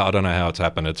somehow, I don't know how it's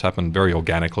happened. It's happened very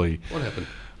organically. What happened?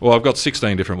 Well, I've got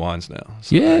 16 different wines now.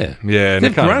 So, Yeah, yeah. And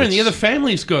they've it kind of- grown. it's- The other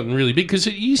family's gotten really big because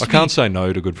it used I to can't be. say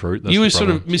no to good fruit. That's You the were sort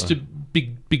of problem, so. Mr.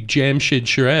 Big Jam Shed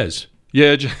Shiraz.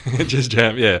 Yeah, just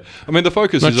jam. Yeah, I mean the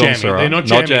focus Not is jammy. on Syrah. They're not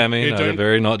Not jammy. jammy. Yeah, No, they're don't-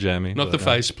 very not jammy. Not the but,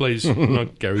 face, please.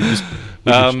 Not Gary. Just,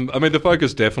 I mean the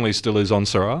focus definitely still is on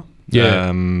Syrah. Yeah.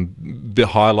 The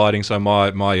highlighting. So my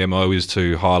MO is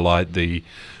to highlight the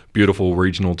beautiful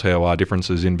regional terroir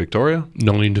differences in Victoria.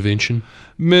 non-intervention.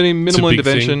 Minimal big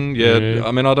intervention. thing. Yeah. Yeah.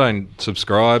 I mean I don't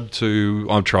subscribe to.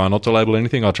 I'm trying not to label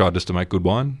anything. I try just to make good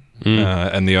wine.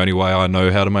 And the only way I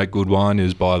know how to make good wine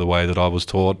is by the way that I was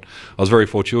taught. I was very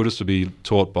fortuitous to be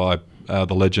taught by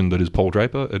the legend that is Paul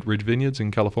Draper at Ridge Vineyards in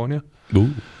California.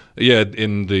 Ooh. Yeah,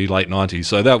 in the late 90s.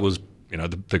 So that was,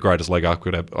 the greatest leg I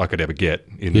could ever get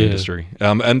in the Yeah. industry.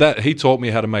 And that he taught me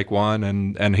how to make wine,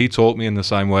 and he taught me in the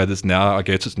same way that's now, I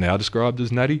guess it's now described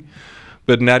as natty.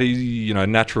 But natty,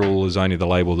 natural is only the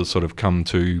label that's sort of come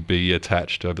to be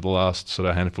attached over the last sort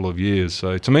of handful of years.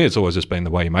 So to me, it's always just been the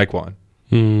way you make wine.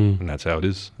 And that's how it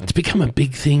is. It's become a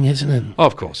big thing, hasn't it? Oh,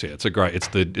 of course, yeah. It's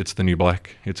the new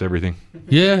black. It's everything.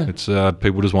 Yeah. It's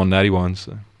people just want natty wines.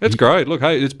 So. It's great. Look,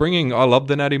 hey, it's bringing. I love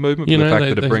the natty movement. For the fact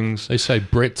that it brings. They say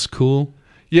Brett's cool.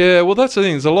 Yeah, well, that's the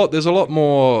thing. There's a lot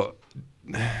more.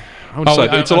 I would say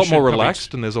it's a lot more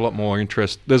relaxed, and there's a lot more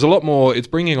interest. There's a lot more. It's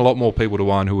bringing a lot more people to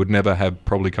wine who would never have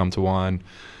probably come to wine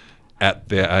at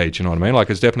their age. You know what I mean? Like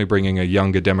it's definitely bringing a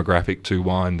younger demographic to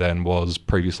wine than was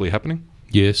previously happening.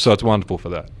 Yes. So it's wonderful for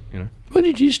that. When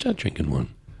did you start drinking wine?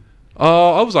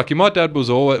 I was lucky. My dad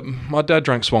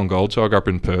drank Swan Gold, so I grew up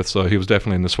in Perth. So he was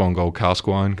definitely in the Swan Gold cask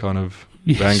wine kind of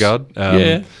Yes. vanguard.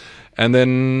 Yeah. And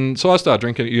then, so I started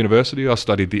drinking at university. I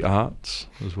studied the arts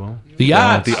as well. The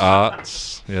arts? The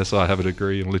arts. Yes, I have a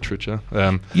degree in literature.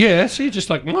 Yeah, see, just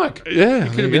like Mike. Yeah. We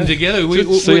could have been together.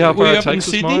 See how far we it up in takes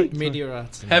us, Sydney? Mike? Media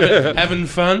arts. Having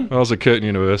fun? I was at Curtin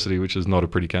University, which is not a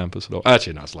pretty campus at all.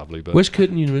 Actually, no, it's lovely. But Where's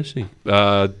Curtin University?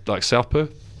 like South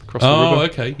Perth, across the river. Oh,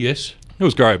 okay, yes. It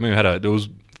was great. I mean, it was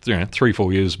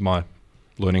 3-4 years my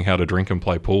learning how to drink and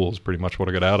play pool is pretty much what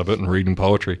I got out of it, and reading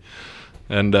poetry.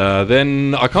 And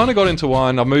then I kind of got into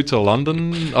wine. I moved to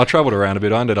London. I travelled around a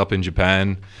bit. I ended up in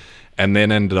Japan and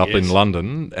then ended up in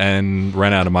London and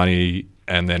ran out of money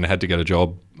and then had to get a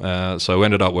job. So I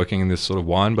ended up working in this sort of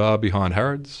wine bar behind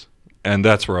Harrods. And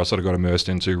that's where I sort of got immersed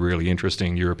into really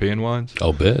interesting European wines.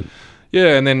 I'll bet.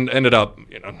 Yeah, and then ended up,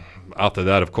 after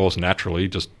that, of course, naturally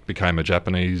just became a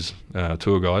Japanese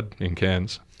tour guide in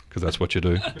Cairns. Because that's what you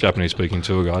do, Japanese-speaking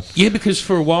tour guide. Yeah, because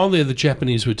for a while there, the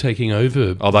Japanese were taking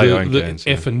over the Cairns,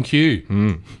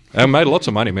 F&Q. And made lots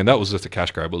of money. I mean, that was just a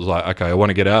cash grab. It was like, okay, I want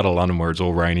to get out of London where it's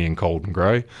all rainy and cold and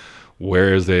grey.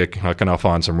 Where is there? How can I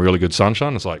find some really good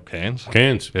sunshine? It's like Cairns.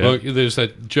 Cairns. Yeah. Well, there's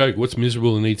that joke, what's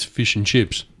miserable and eats fish and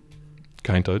chips?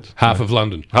 Cane toads. Half of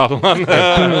London. Half of London.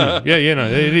 Yeah,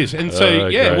 it is. And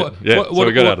so, so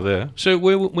we got out of there. So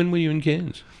when were you in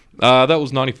Cairns? That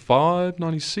was 95,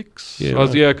 96.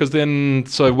 Yeah, because then,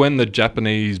 so when the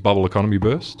Japanese bubble economy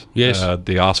burst,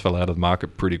 the arse fell out of the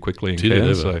market pretty quickly in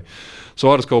Cairns.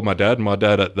 So I just called my dad, and my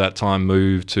dad at that time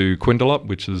moved to Quindalup,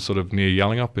 which is sort of near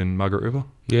Yallingup in Margaret River.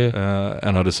 Yeah.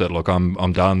 And I just said, look,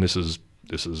 I'm done. This is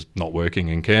not working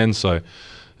in Cairns. So,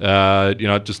 I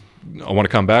want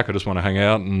to come back. I just want to hang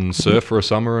out and surf for a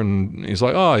summer. And he's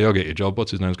like, oh, yeah, I'll get you a job.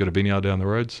 What's his name's got a vineyard down the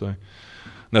road. So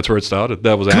that's where it started.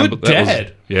 That was good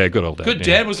dad. Good old dad. Good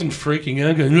dad wasn't freaking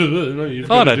out going, no, you've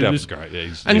got to do dad this. was great.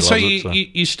 Yeah, and so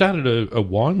you started a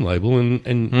wine label and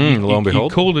lo and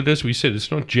behold. You called it, as we said,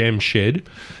 it's not Jamshed.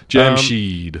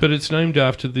 Jamshed. But it's named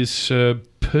after this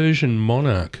Persian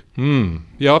monarch.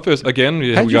 Yeah, I first, again,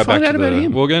 How did you find out about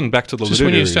him? Well, again, back to the Just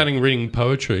literary. when you're starting reading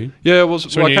poetry. Yeah, well,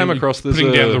 so I came across this.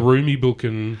 Putting down the Rumi book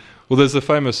and... Well, there's the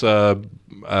famous,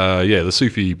 the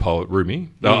Sufi poet Rumi.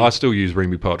 I still use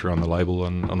Rumi poetry on the label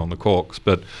and on the corks,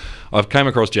 but I've came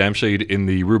across Jamshed in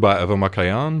the Rubai of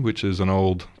Amakayan, which is an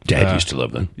old... Dad used to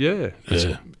love them. Yeah.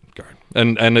 Great.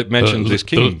 And it mentions this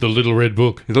king. The Little Red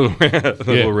Book. Little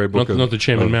Red Book. Not the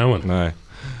Chairman Mao one. No.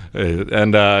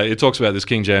 And it talks about this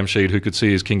King Jamshed who could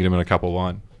see his kingdom in a cup of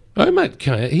wine. Oh, mate,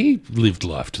 he lived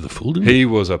life to the full, didn't he? He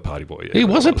was a party boy. Yeah, he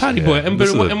was a party boy. And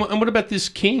This is what about this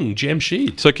king,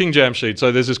 Jamshed? So King Jamshed.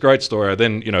 So there's this great story.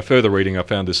 Then, further reading, I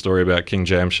found this story about King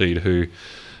Jamshed who...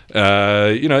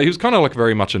 he was kind of like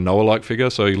very much a Noah-like figure.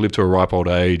 So he lived to a ripe old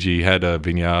age. He had a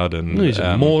vineyard, and he's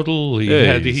immortal. He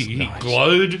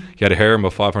glowed. He had a harem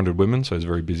of 500 women, so he's a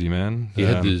very busy man. He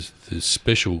had this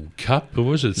special cup. What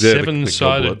was it?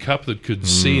 Seven-sided cup that could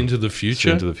see into the future.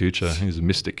 See into the future. He's a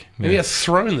mystic. Yeah. He had a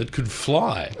throne that could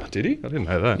fly. Did he? I didn't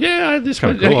know that. Yeah, I had this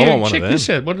one. Cool. I want one check of this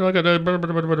out. What did I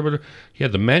got? He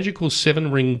had the magical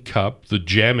 7-ring cup, the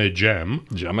Jammer Jam.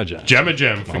 Jammer Jam. Jammer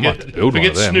Jam.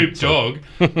 Forget Snoop Dogg.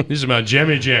 This is my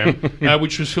Jammer Jam,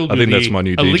 which was filled with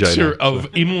the elixir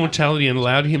of immortality and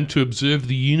allowed him to observe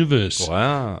the universe.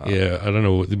 Wow. Yeah, I don't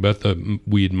know about the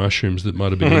weird mushrooms that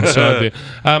might have been inside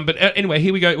there. But anyway,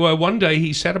 here we go. Well, one day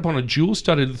he sat upon a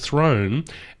jewel-studded throne,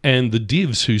 and the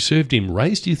divs who served him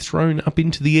raised his throne up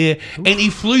into the air, and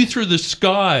he flew through the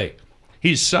sky.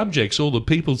 His subjects, all the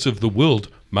peoples of the world,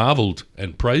 marvelled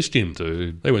and praised him.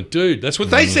 Dude. They went, dude, that's what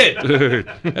they said.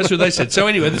 That's what they said. So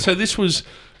anyway, so this was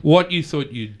what you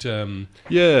thought you'd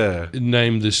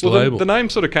name this label. The name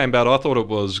sort of came about. I thought it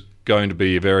was going to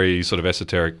be a very sort of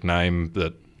esoteric name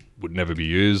that would never be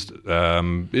used. At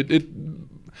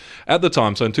the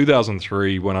time, so in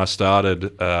 2003, when I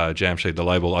started Jamshed, the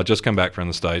label, I'd just come back from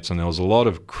the States, and there was a lot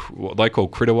of what they call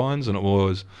critter wines, and it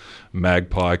was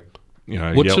magpie.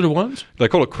 What sort of wines? They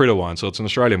call it critter wine. So it's an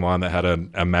Australian wine that had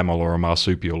a mammal or a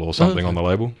marsupial or something on the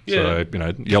label. Yeah.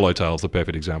 So, Yellowtail's the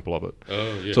perfect example of it.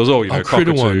 Oh, yeah. So it was all, critter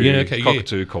cockatoo, wine. Yeah, okay,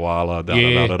 cockatoo, koala,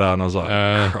 da-da-da-da-da. And I was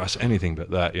like, Christ, anything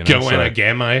but that. Goanna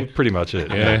Gamay. Pretty much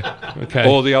it. Yeah. Okay.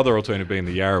 Or the other alternative being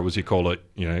the Yarra was you call it,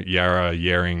 Yarra,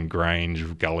 Yering,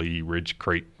 Grange, Gully, Ridge,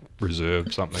 Creek,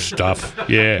 Reserve, something. Stuff.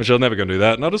 Yeah. Which I was never going to do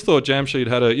that. And I just thought Jamshed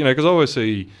had because I always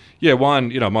see,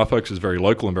 wine, my focus is very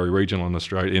local and very regional in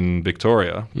Australia, in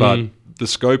Victoria, but the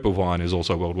scope of wine is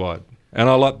also worldwide. And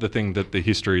I like the thing that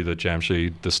the story of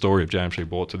Jamshed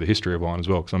brought to the history of wine as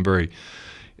well, because I'm very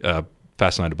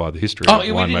fascinated by the history of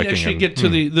winemaking. We didn't actually get to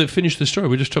the finish the story.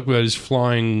 We just talked about his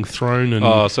flying throne and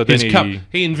his cup.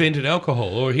 He invented alcohol,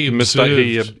 or he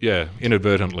observed.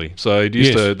 Inadvertently. So he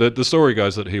used to. The story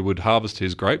goes that he would harvest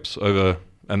his grapes over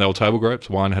and they were table grapes.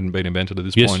 Wine hadn't been invented at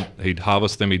this point. He'd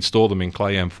harvest them, he'd store them in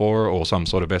clay amphora or some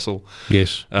sort of vessel.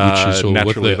 Yes, which is all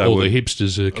what all the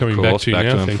hipsters are coming back to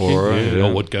now. Thank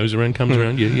you. What goes around comes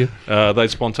around.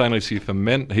 They'd spontaneously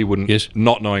ferment. He wouldn't,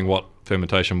 not knowing what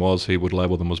fermentation was, he would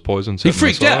label them as poison. He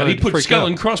freaked out. He put skull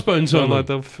and crossbones on them.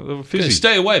 They were fizzy.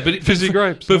 Stay away. But fizzy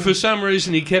grapes. But for some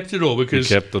reason he kept it all because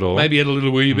maybe he had a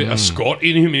little wee bit of Scot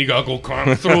in him and he got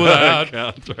can't throw that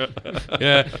out.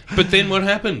 Yeah. But then what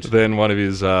happened? Then one of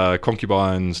his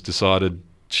concubines decided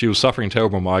she was suffering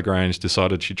terrible migraines,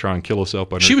 decided she'd try and kill herself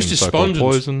by drinking so-called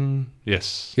poison.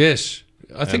 Yes.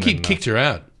 I think he'd kicked her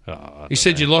out. He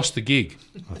said you lost the gig.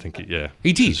 I think,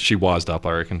 he did. She wised up,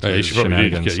 I reckon. She probably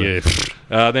did.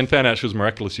 Then found out she was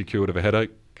miraculously cured of a headache.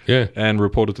 Yeah. And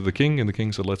reported to the king, and the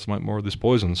king said, let's make more of this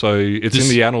poison. So it's in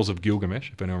the Annals of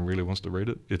Gilgamesh, if anyone really wants to read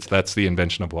it. That's the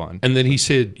invention of wine. And then he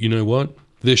said, you know what?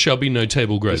 There shall be no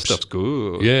table grapes. This stuff's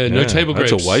good. Yeah, no table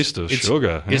grapes. It's a waste of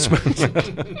sugar.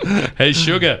 Hey,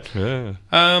 sugar.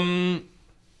 Yeah.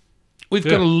 We've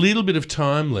got a little bit of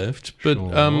time left, but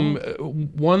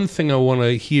one thing I want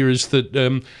to hear is that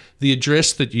the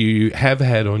address that you have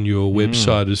had on your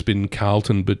website has been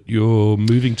Carlton, but you're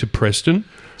moving to Preston.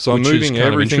 So I'm moving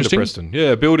everything to Preston.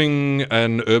 Yeah, building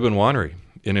an urban winery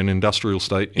in an industrial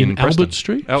state in Preston. Albert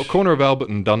Street? Corner of Albert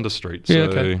and Dundas Street. So,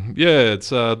 it's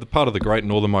the part of the Great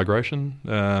Northern Migration.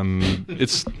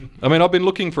 I've been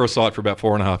looking for a site for about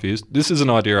 4.5 years. This is an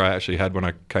idea I actually had when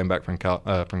I came back from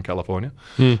California.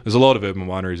 There's a lot of urban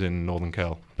wineries in Northern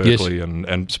Cal, Berkeley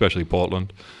and especially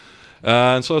Portland.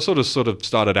 And so I sort of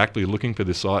started actively looking for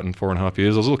this site in 4.5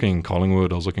 years. I was looking in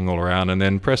Collingwood, I was looking all around, and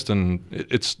then Preston.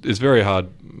 It's very hard.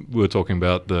 We were talking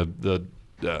about the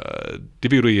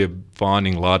difficulty of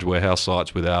finding large warehouse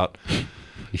sites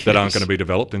that aren't going to be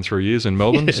developed in 3 years in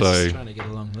Melbourne. So trying to get a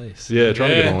long lease. Trying to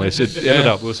get a long lease. It ended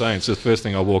up, we were saying, it's the first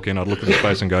thing I walk in, I'd look at the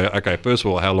space and go, okay, first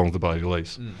of all, how long's the bloody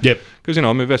lease? Yep. Because,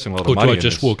 I'm investing a lot of money in this. Or do I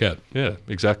just walk out? Yeah,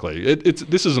 exactly.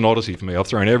 This is an odyssey for me. I've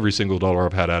thrown every single dollar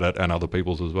I've had at it and other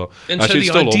people's as well. And actually,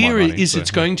 so the idea is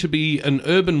it's going to be an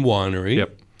urban winery,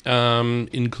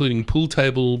 including pool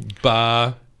table,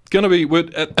 bar. Going to be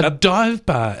a dive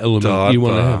bar element. You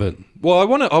want to have it? Well, I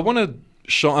want to.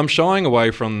 I'm shying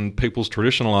away from people's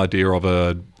traditional idea of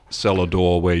a cellar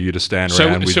door where you just stand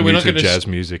around with muted jazz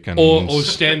music and or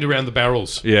stand around the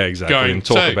barrels. Yeah, exactly. And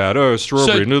talk about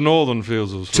strawberry in the northern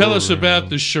fields of strawberry. Tell us about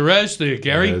the Shiraz there,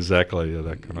 Gary. Yeah, exactly. Yeah,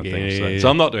 that kind of thing. So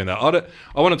I'm not doing that.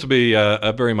 I want it to be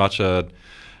very much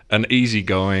an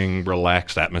easygoing,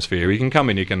 relaxed atmosphere. You can come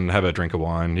in, you can have a drink of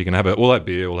wine, you can have we'll have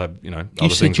beer, we'll have other things on tap. You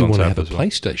said you want to have a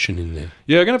PlayStation in there.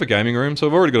 Yeah, I'm going to have a gaming room. So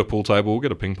I've already got a pool table, we'll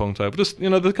get a ping pong table. Just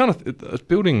the kind of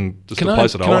building, just a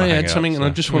place that I want to hang out. Can I add something? And I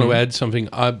just want to add something.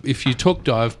 If you talk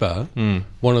dive bar,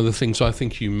 one of the things I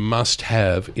think you must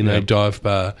have in a dive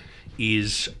bar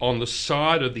is on the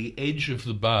side of the edge of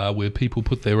the bar where people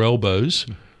put their elbows.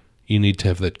 You need to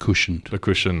have that cushioned. The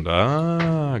cushioned.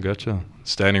 Gotcha.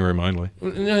 Standing room only.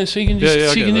 No, so you can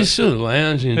just sort of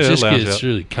lounge and it just gets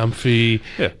really comfy.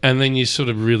 Yeah. And then you sort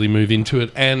of really move into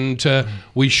it. And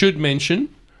we should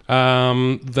mention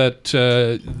that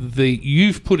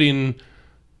you've put in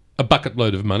a bucket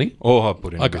load of money. Oh, I've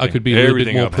put in I could be a little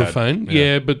bit more profane.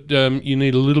 But you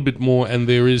need a little bit more, and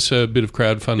there is a bit of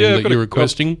crowdfunding that you're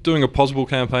requesting. I'm doing a Possible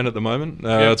campaign at the moment.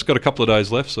 It's got a couple of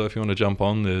days left, so if you want to jump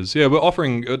on, we're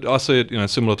offering, I see it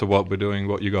similar to what we're doing,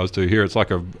 what you guys do here. It's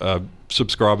like a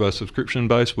subscription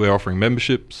base. We're offering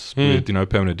memberships with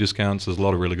permanent discounts. There's a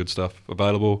lot of really good stuff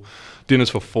available. Dinners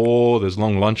for 4. There's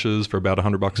long lunches for about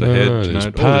 $100 a head. There's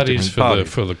parties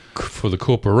for the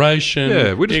corporation.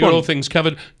 Yeah, we just got all things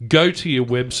covered. Go to your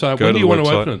website. When do you want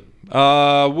to open it?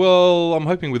 Well, I'm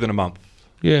hoping within a month.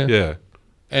 Yeah.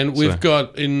 And we've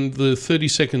got, in the 30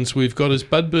 seconds we've got, has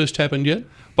Budburst happened yet?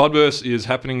 Budburst is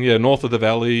happening, north of the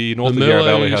valley. North of the Yarra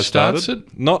Valley has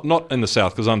started. Not in the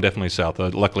south, because I'm definitely south.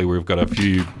 Luckily, we've got a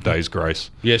few days' grace.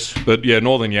 Yes. But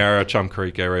northern Yarra, Chum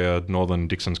Creek area, northern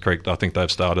Dixons Creek, I think they've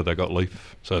started. They got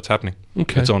leaf. So it's happening.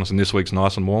 Okay. It's on us, and this week's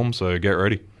nice and warm, so get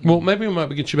ready. Well, maybe we might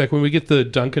get you back when we get the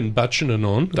Duncan Butchinen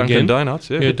on. Duncan Donuts,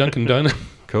 Yeah, Duncan Donuts.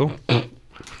 Cool.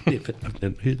 I've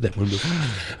never heard that one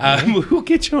before. We'll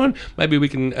get you on. Maybe we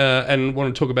can, and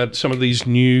want to talk about some of these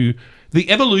the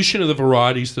evolution of the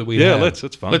varieties that we have. Yeah,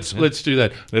 it's fun. Let's do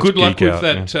that. Good luck with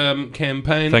that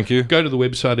campaign. Thank you. Go to the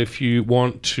website if you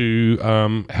want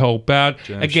to help out.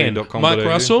 Again, Mike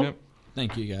Russell. Yep.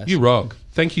 Thank you, guys. You rock.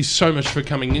 Thank you so much for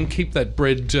coming in. Keep that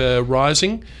bread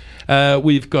rising.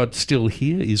 We've got Still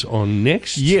Here is on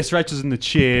next. Yes, Rachel's in the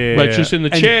chair. Waving.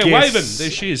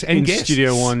 There she is. And in guests.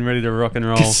 Studio One, ready to rock and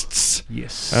roll. Guests.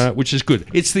 Yes. Which is good.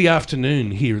 It's the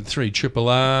afternoon here at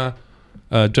 3RRR.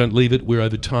 Don't leave it. We're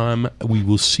over time. We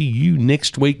will see you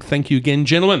next week. Thank you again,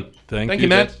 gentlemen. Thank you,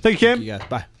 Matt. Thank you, Cam. Yeah,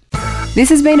 bye. This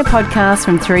has been a podcast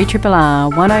from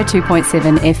 3RRR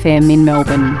 102.7 FM in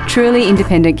Melbourne. Truly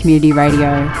independent community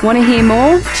radio. Want to hear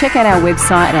more? Check out our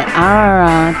website at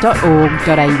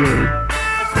rrr.org.au.